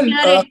we didn't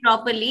hear it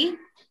properly.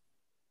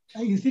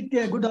 Is it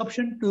a good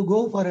option to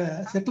go for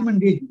a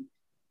settlement deed,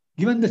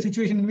 given the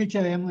situation in which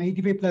I am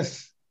 85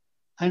 plus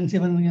and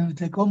even with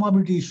the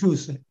comorbidity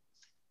issues?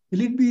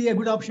 Will it be a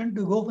good option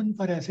to go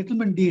for a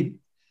settlement deed?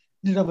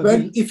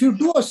 Well, if you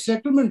do a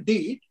settlement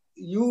deed,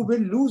 you will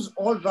lose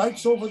all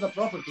rights over the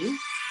property.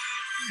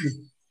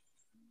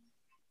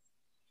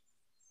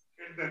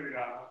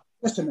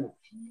 Just a minute.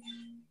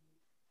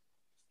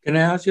 Can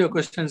I ask you a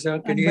question, sir?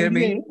 Can you hear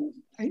me?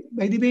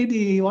 By the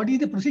way, what is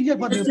the procedure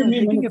for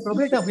getting a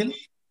probate of will?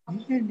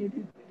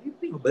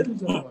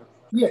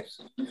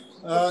 Yes.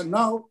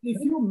 Now, if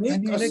you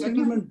make a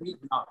settlement deed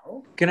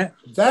now, can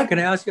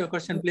I ask you a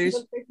question, please?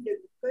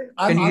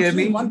 Can you hear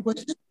me? One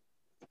question.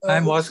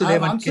 I'm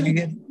Vasudevan. Can you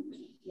hear me?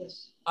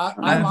 Yes.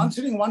 I'm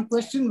answering one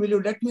question. Will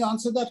you let me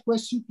answer that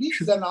question, please?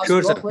 Then ask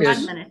sure, your sir. question.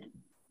 Yes. 1 minute.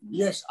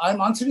 Yes,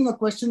 I'm answering a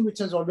question which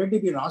has already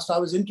been asked. I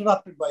was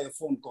interrupted by a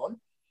phone call.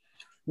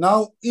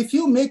 Now, if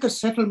you make a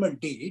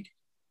settlement deed,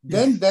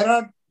 then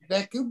there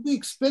could be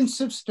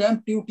expensive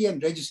stamp duty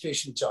and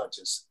registration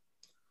charges.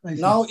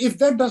 Now, if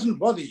that doesn't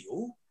bother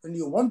you, and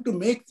you want to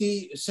make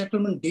the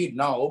settlement deed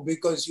now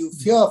because you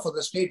fear for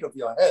the state of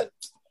your health,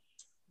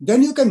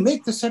 then you can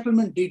make the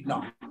settlement deed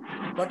now.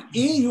 But A,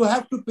 you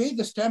have to pay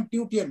the stamp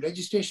duty and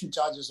registration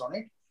charges on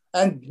it,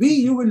 and B,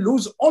 you will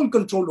lose all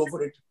control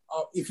over it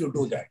if you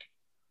do that.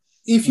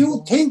 If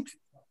you think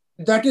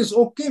that is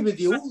okay with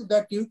you,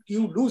 that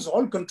you lose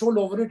all control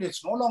over it,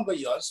 it's no longer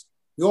yours,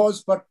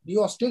 but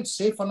you are still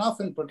safe enough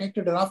and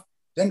protected enough,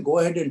 then go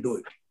ahead and do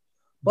it.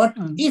 But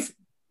if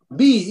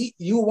B,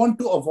 you want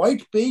to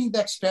avoid paying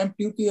that stamp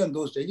duty and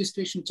those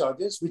registration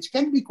charges, which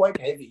can be quite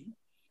heavy,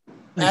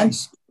 and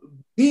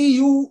B,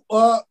 you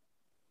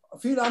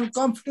feel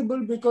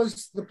uncomfortable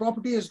because the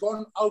property has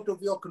gone out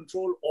of your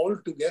control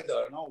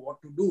altogether. Now,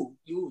 what to do?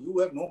 You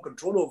have no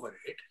control over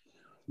it.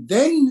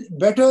 Then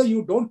better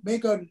you don't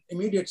make an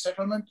immediate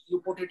settlement.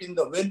 You put it in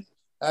the will,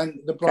 and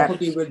the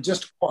property will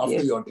just go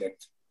after your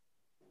death.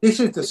 This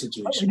is the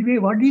situation. Anyway,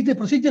 what is the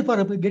procedure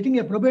for getting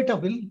a probate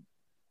of will?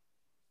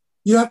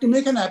 You have to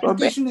make an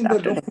application in the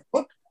local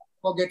court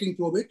for getting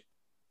probate.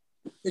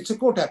 It's a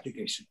court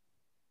application.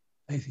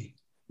 I see.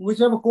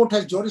 Whichever court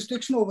has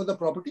jurisdiction over the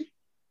property,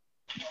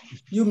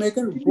 you make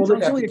a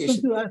probate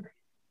application.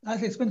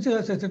 As expensive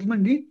as a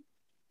settlement deed?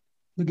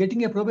 You're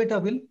getting a probate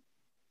of will?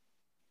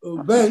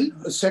 Well,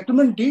 a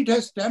settlement deed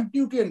has stamp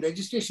duty and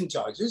registration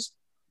charges.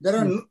 There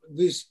are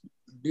this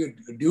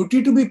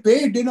duty to be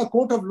paid in a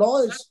court of law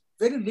is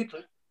very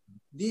little.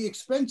 The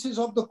expenses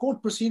of the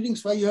court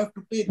proceedings where you have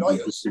to pay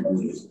lawyers.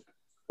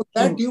 So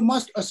that you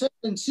must assess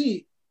and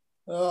see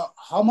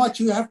how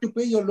much you have to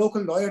pay your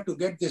local lawyer to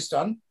get this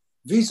done,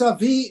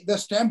 vis-a-vis the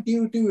stamp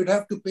duty you would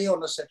have to pay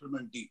on a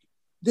settlement deed.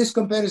 This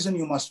comparison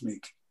you must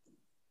make.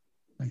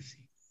 I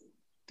see.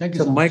 Thank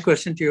you. So my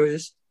question to you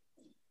is?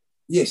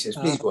 Yes,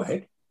 please go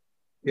ahead.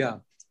 Yeah.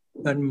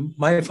 When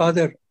my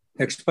father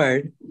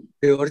expired,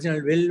 the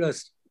original will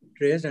was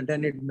traced and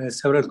then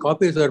several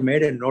copies were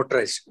made and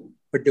notarized.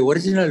 But the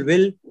original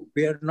will,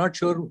 we are not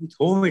sure with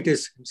whom it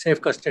is in safe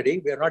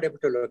custody. We are not able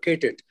to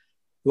locate it.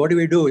 What do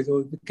we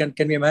do? Can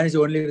we manage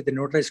only with the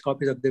notarized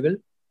copies of the will?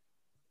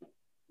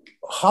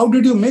 How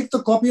did you make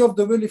the copy of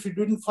the will if you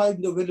didn't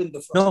find the will in the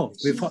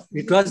first place?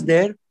 It was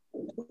there.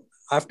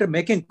 After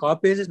making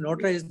copies,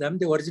 notarized them,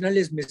 the original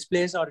is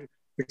misplaced or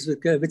it's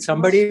with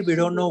somebody, we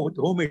don't know with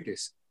whom it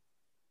is.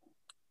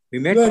 We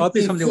made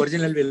copies from the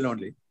original will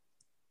only.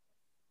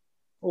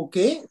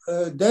 Okay,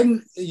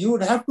 then you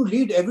would have to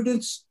lead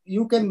evidence.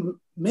 You can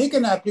make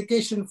an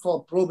application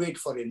for probate,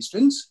 for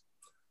instance,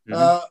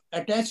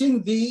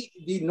 attaching the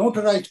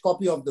notarized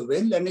copy of the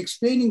will and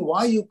explaining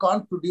why you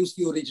can't produce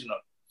the original.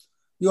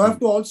 You have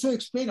to also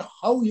explain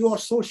how you are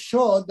so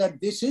sure that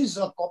this is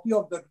a copy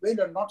of that will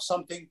and not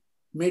something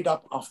made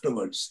up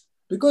afterwards,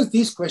 because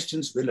these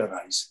questions will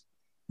arise.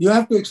 You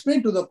have to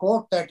explain to the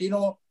court that,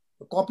 the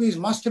copies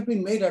must have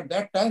been made at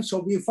that time. So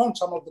we found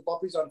some of the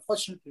copies.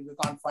 Unfortunately, we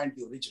can't find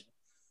the original.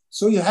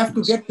 So you have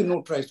to get the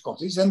notarized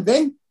copies. And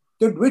then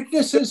the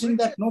witnesses in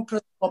that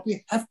notarized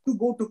copy have to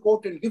go to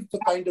court and give the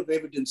kind of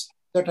evidence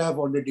that I have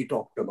already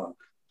talked about.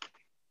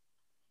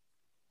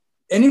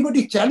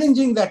 Anybody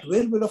challenging that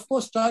will of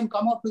course try and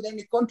come up with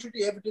any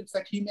contrary evidence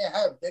that he may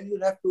have. Then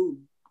you'll have to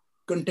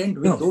contend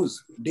with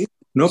those.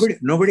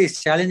 Nobody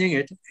is challenging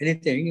it,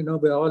 anything.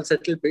 We all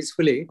settled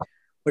peacefully,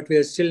 but we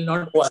are still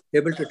not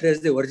able to trace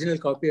the original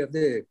copy of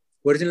the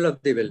original of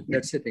the will.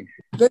 That's the thing.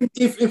 Then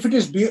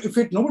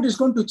if nobody is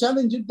going to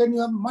challenge it, then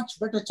you have a much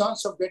better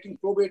chance of getting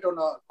probate on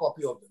a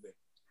copy of the will,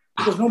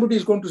 because nobody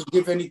is going to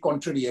give any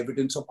contrary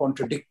evidence or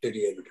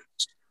contradictory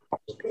evidence.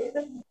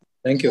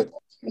 Thank you.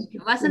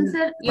 Vasant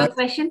sir, your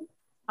question?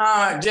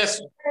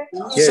 Yes.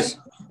 Yes.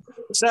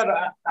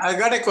 Sir, I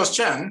got a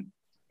question.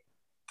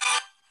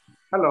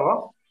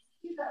 Hello.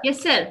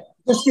 Yes, sir.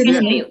 Just give me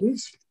a minute,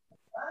 please.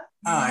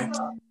 1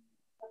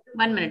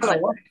 minute.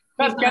 Hello.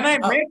 Sir, can I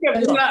make a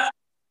will?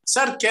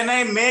 Sir, can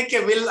I make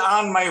a will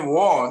on my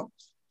own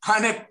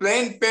on a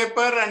plain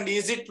paper, and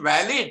is it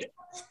valid?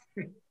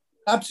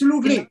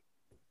 Absolutely.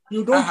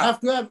 You don't have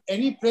to have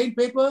any plain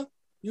paper.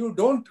 You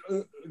don't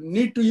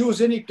need to use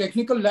any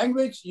technical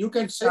language. You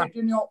can say it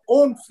in your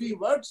own free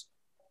words.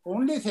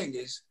 Only thing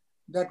is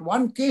that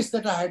one case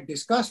that I had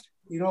discussed,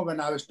 when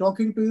I was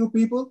talking to you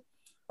people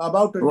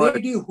about a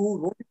lady who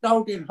wrote it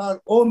out in her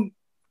own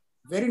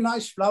very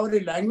nice flowery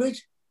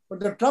language.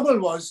 But the trouble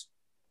was,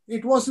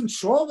 it wasn't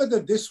sure whether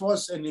this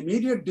was an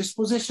immediate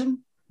disposition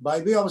by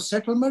way of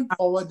settlement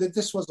or whether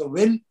this was a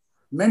will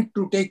meant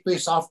to take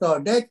place after her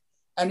death.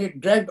 and it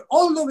dragged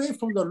all the way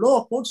from the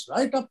lower courts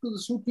right up to the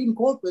Supreme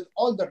Court with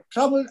all the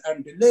trouble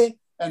and delay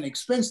and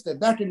expense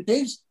that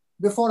entails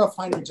before a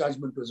final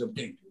judgment was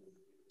obtained.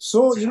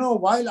 So,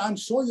 while I'm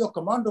sure your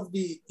command of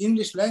the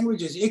English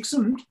language is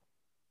excellent,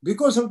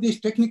 because of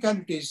these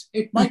technicalities,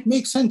 it might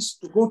make sense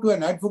to go to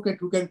an advocate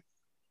who can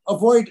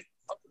avoid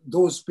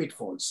those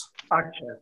pitfalls. Acha.